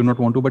no if you do not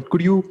want to, but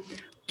could you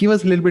give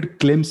us a little bit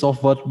glimpse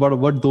of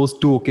what those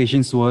 2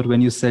 occasions were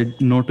when you said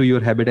no to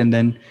your habit and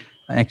then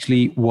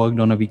actually worked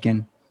on a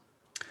weekend?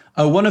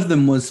 One of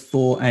them was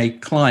for a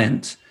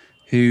client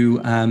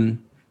who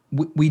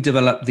we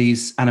developed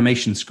these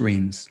animation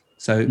screens.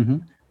 So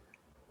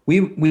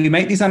we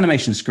make these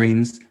animation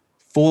screens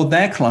for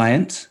their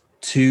client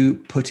to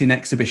put in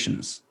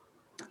exhibitions.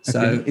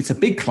 So it's a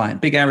big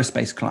client, big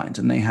aerospace client,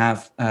 and they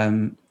have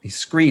these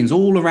screens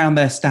all around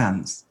their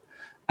stands.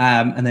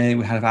 And then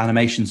we have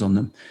animations on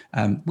them.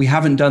 We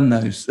haven't done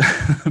those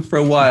for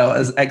a while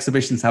as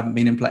exhibitions haven't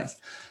been in place.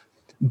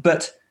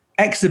 But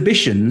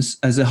exhibitions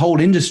as a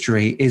whole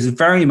industry is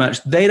very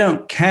much, they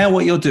don't care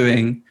what you're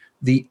doing.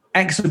 The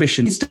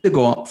exhibition needs to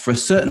go up for a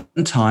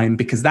certain time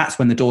because that's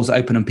when the doors are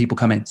open and people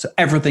come in. So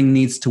everything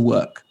needs to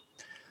work.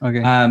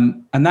 Okay.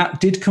 And that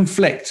did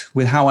conflict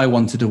with how I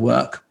wanted to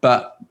work,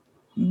 but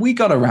we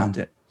got around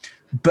it.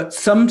 But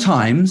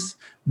sometimes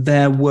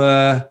there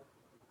were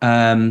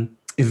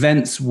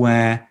events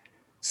where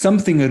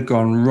something had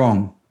gone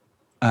wrong.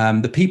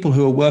 The people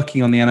who were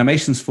working on the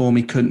animations for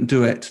me couldn't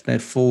do it.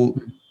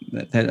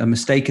 That a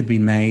mistake had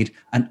been made,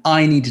 and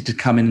I needed to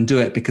come in and do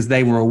it because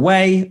they were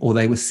away or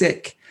they were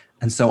sick.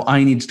 And so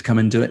I needed to come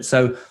and do it.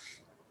 So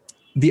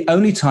the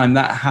only time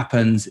that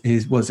happens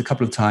was a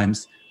couple of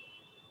times.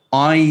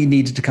 I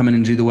needed to come in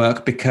and do the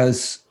work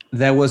because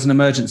there was an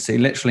emergency.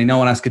 Literally, no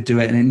one else could do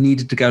it, and it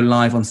needed to go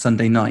live on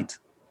Sunday night.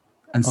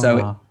 And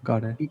so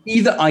got it.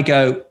 Either I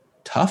go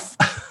tough,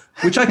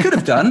 which I could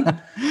have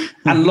done,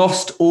 and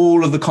lost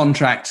all of the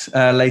contract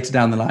later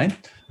down the line,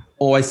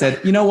 or I said,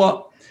 you know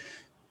what,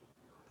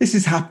 this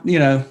is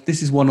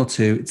this is 1 or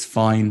 2. It's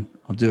fine.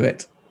 I'll do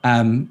it.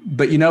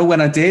 But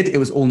when I did, it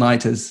was all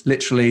nighters,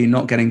 literally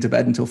not getting to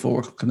bed until 4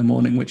 o'clock in the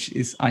morning, which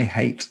is I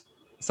hate.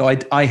 So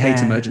I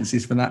hate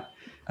emergencies for that.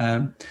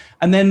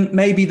 And then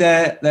maybe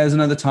there's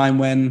another time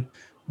when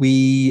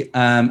we,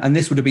 and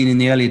this would have been in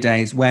the earlier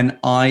days, when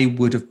I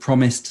would have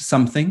promised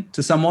something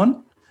to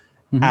someone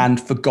and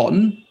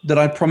forgotten that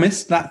I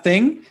promised that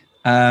thing,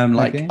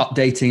 like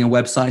updating a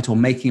website or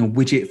making a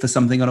widget for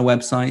something on a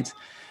website,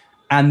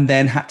 and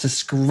then had to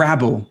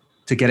scrabble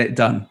to get it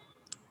done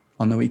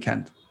on the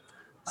weekend.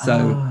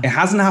 So it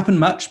hasn't happened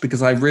much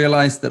because I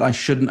realized that I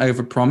shouldn't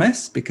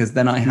overpromise because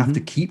then I have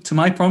to keep to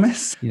my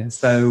promise. Yes.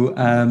 So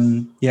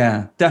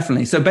yeah,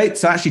 definitely. So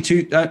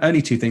actually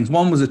only 2 things.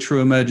 One was a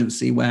true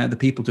emergency where the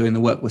people doing the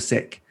work were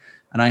sick,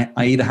 and I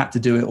either had to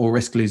do it or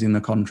risk losing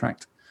the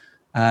contract.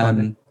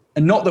 And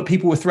not that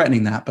people were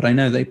threatening that, but I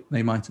know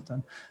they might have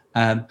done.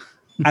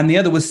 And the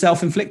other was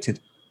self-inflicted.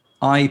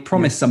 I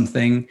promised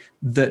something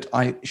that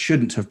I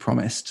shouldn't have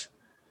promised.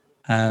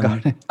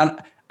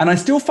 And I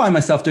still find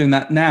myself doing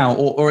that now,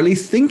 or at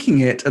least thinking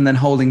it and then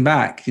holding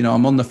back.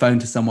 I'm on the phone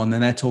to someone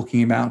and they're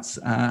talking about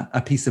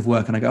a piece of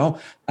work, and I go,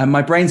 and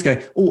my brain's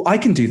going, oh, I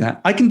can do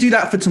that. I can do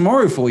that for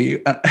tomorrow for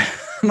you.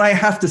 And I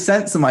have to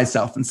censor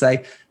myself and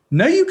say,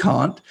 no, you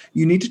can't.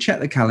 You need to check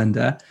the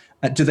calendar.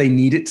 Do they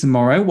need it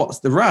tomorrow? What's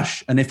the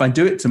rush? And if I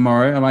do it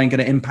tomorrow, am I going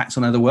to impact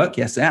on other work?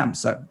 Yes, I am.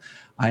 So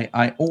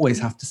I always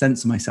have to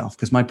censor myself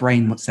because my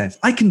brain says,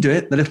 I can do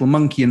it. The little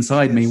monkey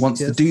inside me wants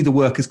to do the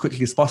work as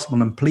quickly as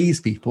possible and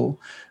please people.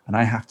 And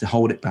I have to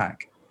hold it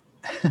back.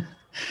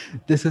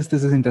 This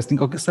is interesting.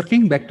 Okay,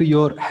 circling back to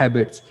your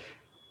habits.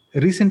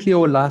 Recently,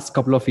 over the last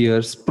couple of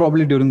years,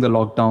 probably during the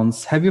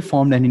lockdowns, have you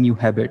formed any new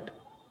habit?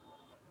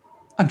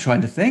 I'm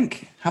trying to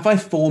think. Have I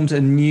formed a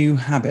new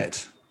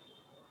habit?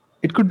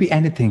 It could be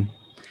anything.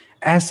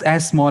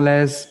 As small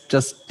as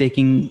just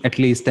taking at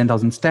least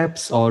 10,000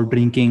 steps or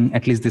drinking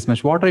at least this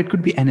much water. It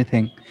could be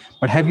anything.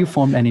 But have you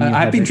formed any new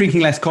I've been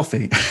drinking less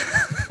coffee.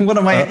 One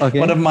of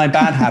my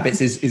bad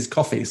habits is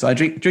coffee. So I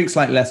drink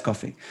slightly less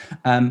coffee.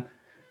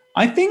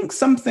 I think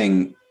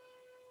something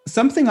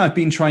I've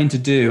been trying to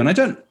do, and I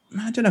don't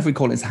know if we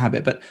call it a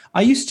habit, but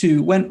I used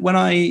to,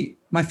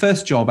 my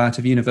first job out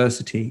of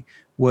university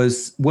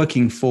was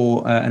working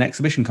for an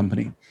exhibition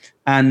company.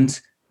 And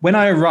when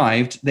I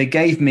arrived, they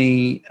gave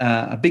me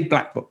a big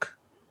black book,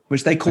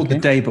 which they called the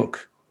day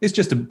book. It's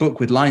just a book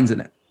with lines in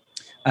it.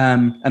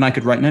 And I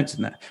could write notes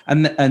in there.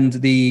 And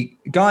the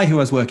guy who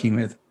I was working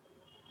with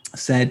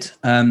said,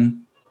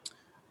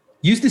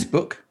 use this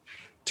book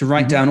to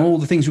write down all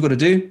the things you've got to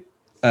do,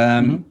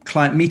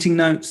 client meeting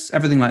notes,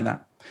 everything like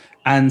that.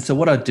 And so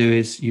what I'd do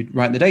is you'd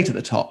write the date at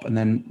the top and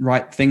then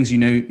write things you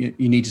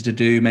needed to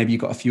do. Maybe you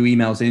got a few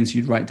emails in, so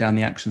you'd write down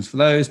the actions for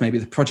those. Maybe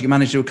the project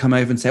manager would come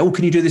over and say, oh,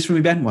 can you do this for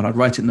me, Ben? Well, I'd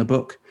write it in the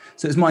book.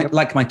 So it's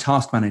like my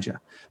task manager.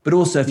 But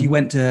also if you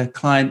went to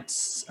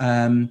clients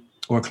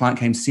or a client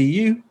came to see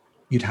you,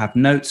 you'd have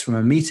notes from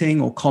a meeting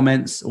or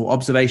comments or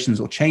observations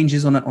or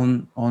changes on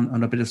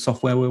a bit of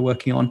software we're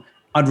working on.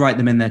 I'd write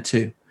them in there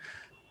too.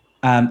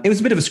 It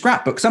was a bit of a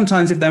scrapbook.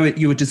 Sometimes if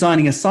you were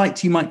designing a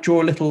site, you might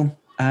draw a little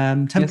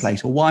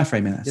template or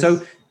wireframe in there. Yes.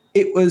 So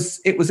it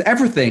was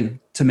everything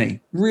to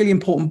me. Really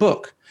important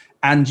book.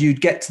 And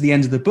you'd get to the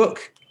end of the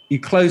book, you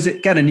close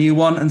it, get a new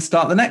one, and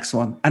start the next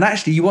one. And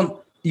actually, you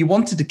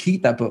wanted to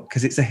keep that book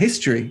because it's a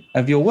history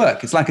of your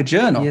work. It's like a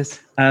journal. Yes.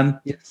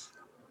 Yes.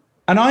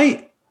 And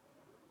I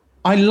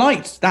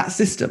liked that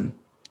system,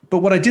 but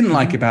what I didn't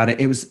like about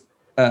it was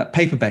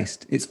paper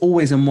based. It's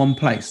always in one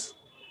place.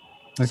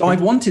 Okay. So I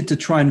wanted to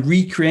try and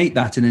recreate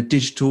that in a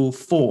digital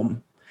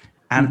form.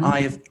 And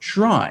I have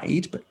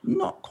tried, but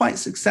not quite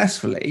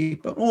successfully,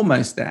 but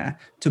almost there,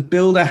 to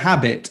build a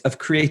habit of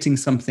creating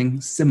something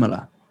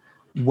similar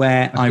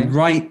where I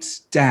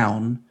write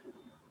down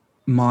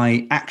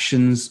my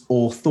actions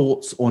or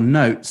thoughts or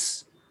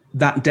notes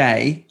that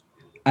day.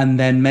 And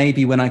then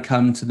maybe when I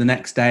come to the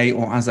next day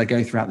or as I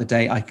go throughout the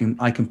day, I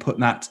can put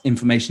that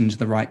information into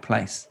the right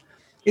place.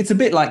 It's a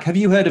bit like, have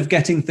you heard of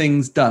getting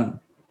things done?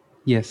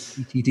 Yes.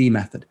 ETD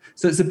method.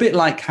 So it's a bit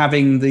like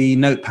having the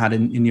notepad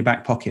in your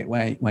back pocket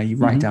where you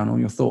write down all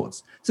your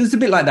thoughts. So it's a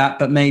bit like that,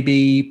 but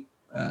maybe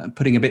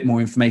putting a bit more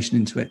information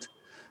into it.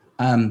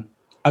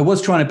 I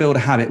was trying to build a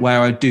habit where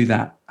I'd do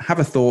that. Have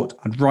a thought,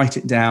 I'd write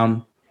it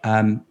down.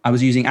 I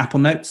was using Apple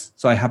Notes.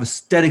 So I have a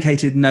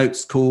dedicated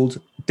notes called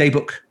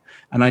Daybook,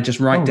 and I just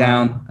write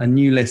down a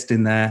new list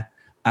in there.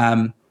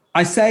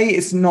 I say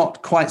it's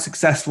not quite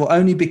successful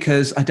only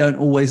because I don't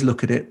always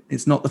look at it.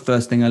 It's not the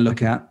first thing I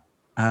look at.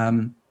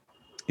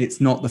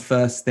 It's not the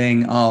first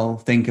thing I'll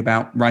think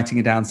about writing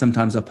it down.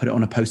 Sometimes I'll put it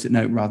on a Post-it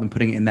note rather than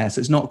putting it in there. So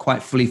it's not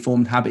quite fully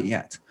formed habit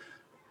yet.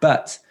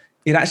 But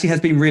it actually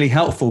has been really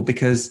helpful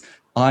because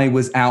I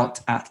was out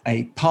at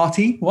a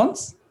party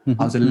once.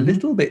 I was a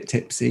little bit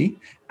tipsy,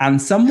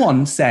 and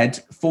someone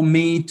said for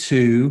me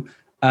to,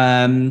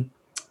 I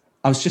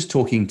was just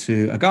talking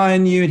to a guy I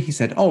knew, and he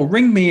said, "Oh,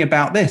 ring me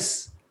about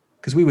this."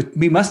 Because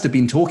we must have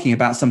been talking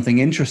about something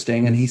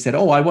interesting. And he said,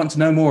 "Oh, I want to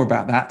know more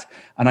about that."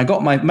 And I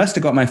must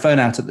have got my phone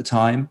out at the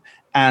time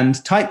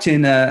and typed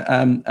in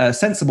a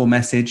sensible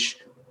message.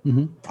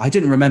 I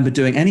didn't remember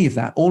doing any of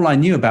that. All I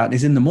knew about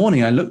is in the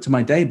morning, I looked at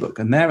my Daybook,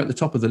 and there at the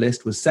top of the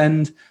list was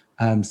send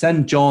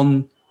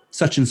John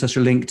such and such a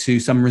link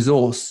to some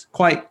resource,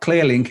 quite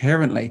clearly and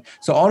coherently.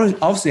 So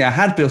obviously I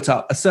had built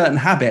up a certain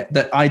habit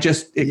that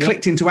it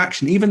clicked into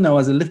action, even though I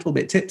was a little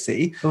bit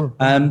tipsy,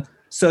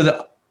 so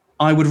that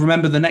I would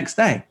remember the next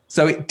day.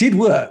 So it did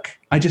work.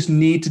 I just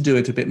need to do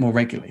it a bit more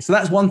regularly. So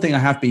that's one thing I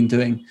have been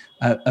doing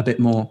a bit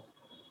more.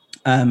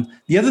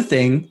 The other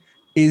thing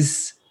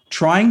is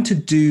trying to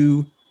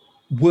do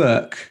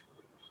work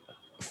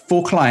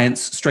for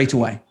clients straight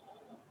away.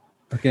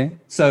 Okay.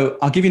 So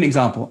I'll give you an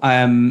example.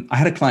 I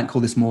had a client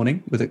call this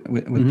morning with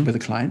a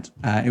client.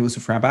 It was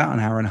for about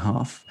an hour and a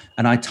half,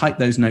 and I typed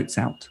those notes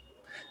out,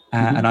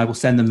 and I will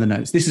send them the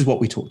notes. This is what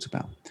we talked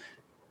about.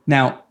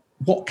 Now,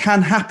 what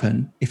can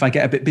happen if I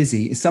get a bit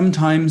busy is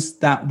sometimes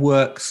that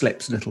work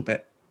slips a little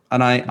bit,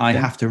 and I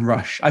have to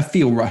rush. I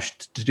feel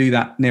rushed to do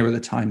that nearer the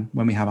time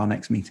when we have our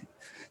next meeting.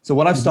 So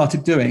what I've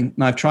started doing,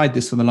 and I've tried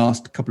this for the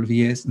last couple of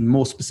years, and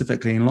more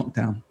specifically in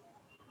lockdown,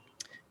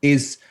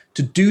 is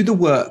to do the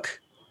work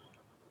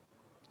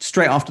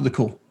straight after the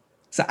call.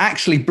 So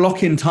actually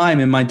block in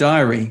time in my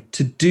diary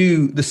to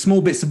do the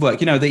small bits of work,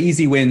 the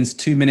easy wins,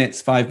 2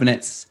 minutes, 5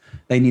 minutes,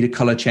 they need a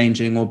color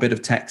changing or a bit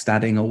of text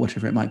adding or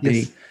whatever it might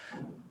be,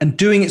 and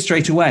doing it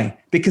straight away,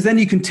 because then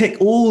you can tick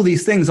all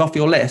these things off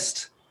your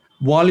list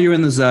while you're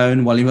in the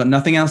zone, while you've got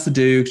nothing else to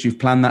do because you've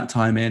planned that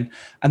time in.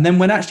 And then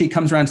when actually it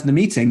comes around to the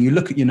meeting, you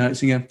look at your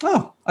notes and you go,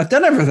 "Oh, I've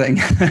done everything."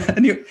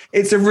 And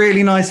it's a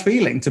really nice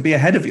feeling to be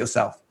ahead of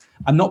yourself.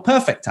 I'm not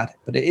perfect at it,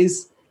 but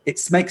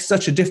it makes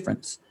such a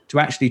difference to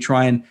actually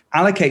try and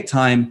allocate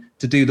time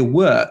to do the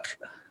work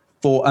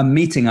for a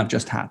meeting I've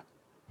just had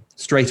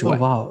straight away.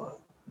 Oh, wow.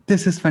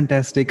 This is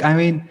fantastic. I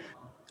mean,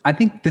 I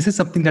think this is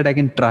something that I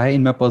can try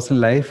in my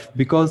personal life,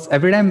 because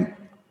every time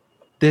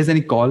there's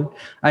any call,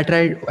 I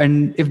try,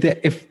 and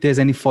if there's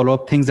any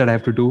follow-up things that I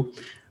have to do,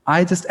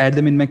 I just add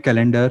them in my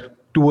calendar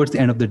towards the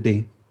end of the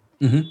day.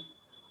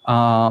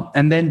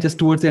 And then just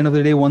towards the end of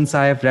the day, once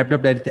I have wrapped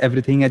up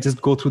everything, I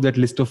just go through that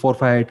list of 4 or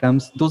 5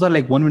 items. Those are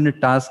like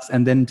 1-minute tasks,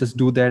 and then just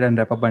do that and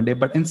wrap up one day.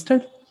 But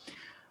instead,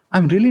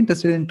 I'm really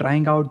interested in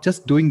trying out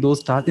just doing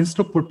those tasks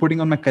instead of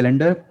putting on my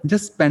calendar.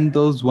 Just spend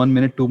those 1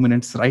 minute, 2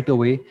 minutes right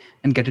away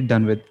and get it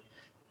done with.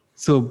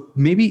 So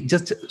maybe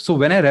so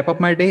when I wrap up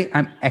my day,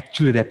 I'm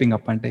actually wrapping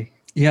up my day.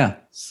 Yeah.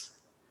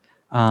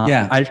 I'll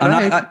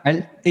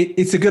try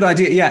it's a good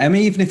idea. Yeah. I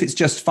mean, even if it's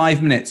just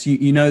 5 minutes,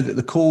 you know that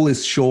the call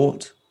is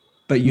short,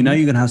 but you know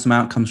you're going to have some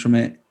outcomes from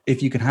it.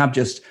 If you could have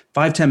just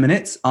 5-10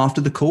 minutes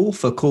after the call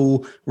for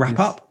call wrap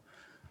up.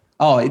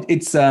 Oh,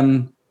 it's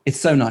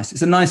so nice.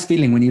 It's a nice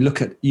feeling when you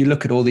look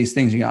at all these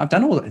things. You go, "I've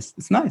done all this.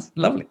 It's nice,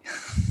 lovely."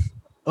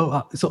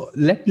 So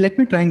let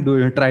me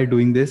try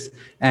doing this.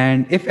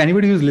 And if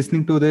anybody who's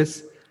listening to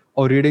this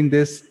or reading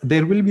this,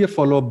 there will be a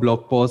follow-up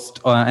blog post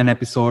or an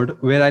episode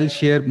where I'll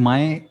share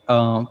my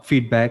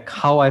feedback,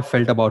 how I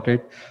felt about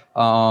it.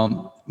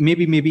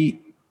 Maybe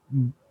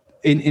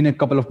in a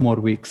couple of more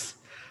weeks.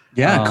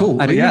 Yeah, cool.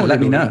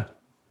 Let me know.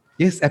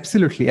 Yes,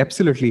 absolutely.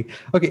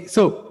 Okay,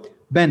 so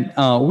Ben,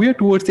 we are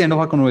towards the end of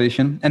our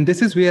conversation, and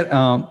this is where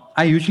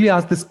I usually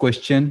ask this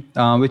question,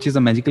 which is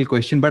a magical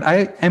question, but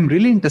I am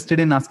really interested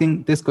in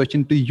asking this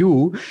question to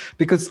you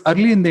because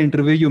early in the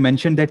interview, you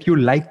mentioned that you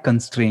like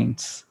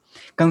constraints.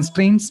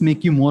 Constraints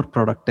make you more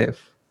productive.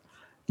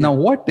 Yeah. Now,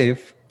 what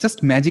if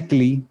just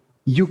magically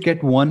you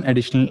get 1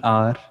 additional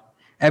hour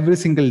every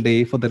single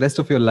day for the rest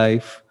of your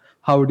life?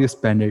 How would you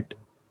spend it?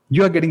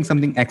 You are getting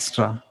something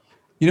extra.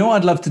 You know what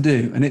I'd love to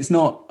do? And it's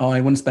not, I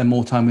want to spend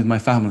more time with my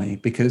family,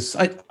 because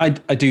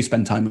I do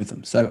spend time with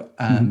them. So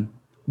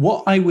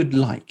what I would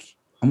like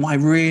and what I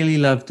really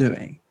love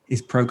doing is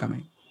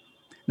programming.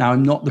 Now,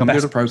 I'm not the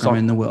best programmer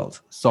in the world.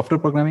 Software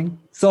programming?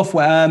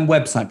 Software,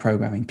 website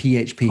programming,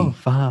 PHP. Oh,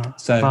 wow.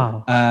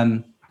 So,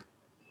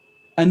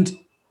 and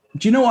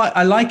do you know what?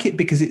 I like it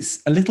because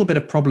it's a little bit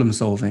of problem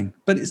solving,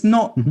 but it's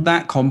not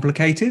that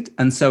complicated.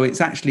 And so it's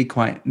actually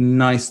quite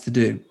nice to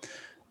do.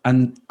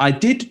 And I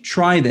did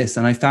try this,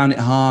 and I found it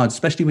hard,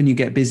 especially when you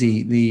get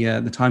busy.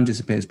 The time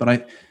disappears.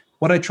 But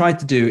what I tried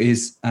to do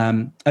is,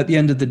 at the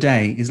end of the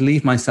day, is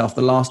leave myself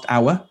the last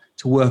hour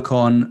to work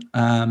on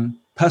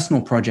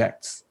personal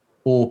projects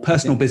or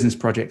personal business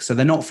projects. So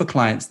they're not for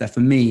clients; they're for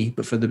me,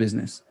 but for the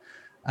business.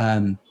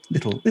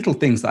 Little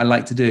things that I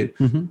like to do.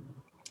 Mm-hmm.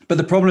 But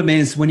the problem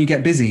is when you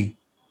get busy,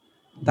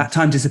 that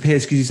time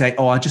disappears because you say,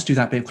 "Oh, I just do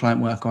that bit of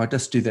client work, or I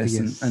just do this,"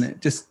 Yes. and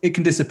it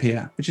can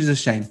disappear, which is a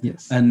shame.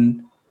 Yes.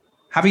 And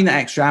having that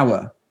extra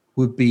hour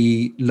would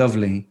be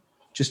lovely,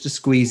 just to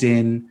squeeze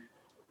in,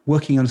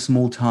 working on a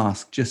small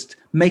task, just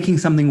making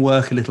something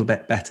work a little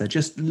bit better,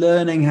 just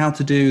learning how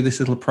to do this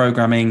little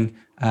programming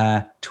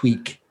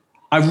tweak.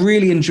 I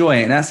really enjoy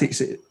it,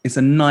 and it's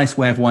a nice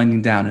way of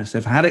winding down. So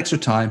if I had extra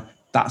time,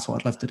 that's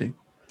what I'd love to do.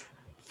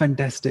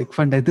 Fantastic.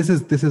 This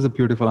is a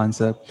beautiful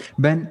answer.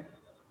 Ben,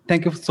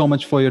 thank you so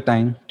much for your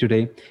time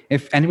today.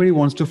 If anybody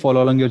wants to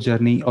follow along your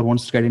journey or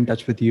wants to get in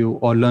touch with you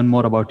or learn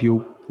more about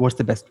you, what's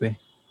the best way?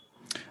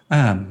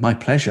 My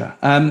pleasure.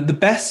 The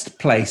best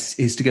place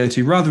is to go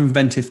to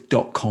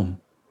ratherinventive.com.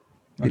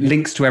 It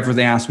links to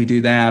everything else we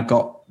do there. I've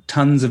got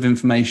tons of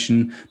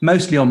information,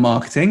 mostly on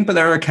marketing, but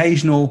there are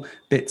occasional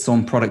bits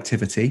on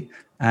productivity,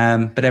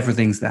 but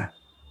everything's there.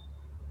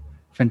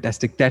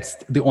 Fantastic. That's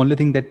the only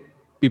thing that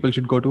people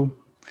should go to?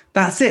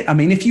 That's it. I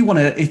mean, if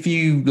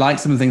you like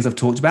some of the things I've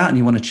talked about and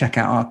you want to check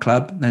out our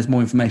club, there's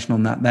more information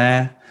on that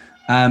there.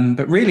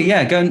 But really,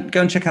 yeah, go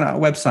and check out our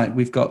website.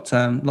 We've got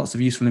lots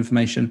of useful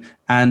information,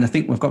 and I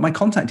think we've got my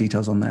contact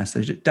details on there.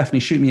 So definitely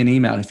shoot me an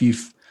email if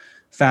you've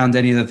found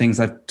any of the things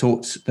I've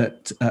talked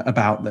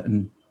about that,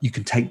 and you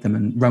can take them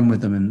and run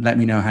with them and let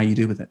me know how you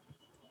do with it.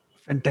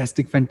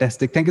 Fantastic.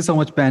 Thank you so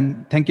much,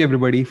 Ben. Thank you,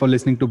 everybody, for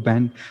listening to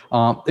Ben.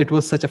 It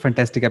was such a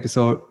fantastic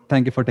episode.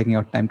 Thank you for taking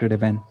out time today,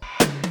 Ben.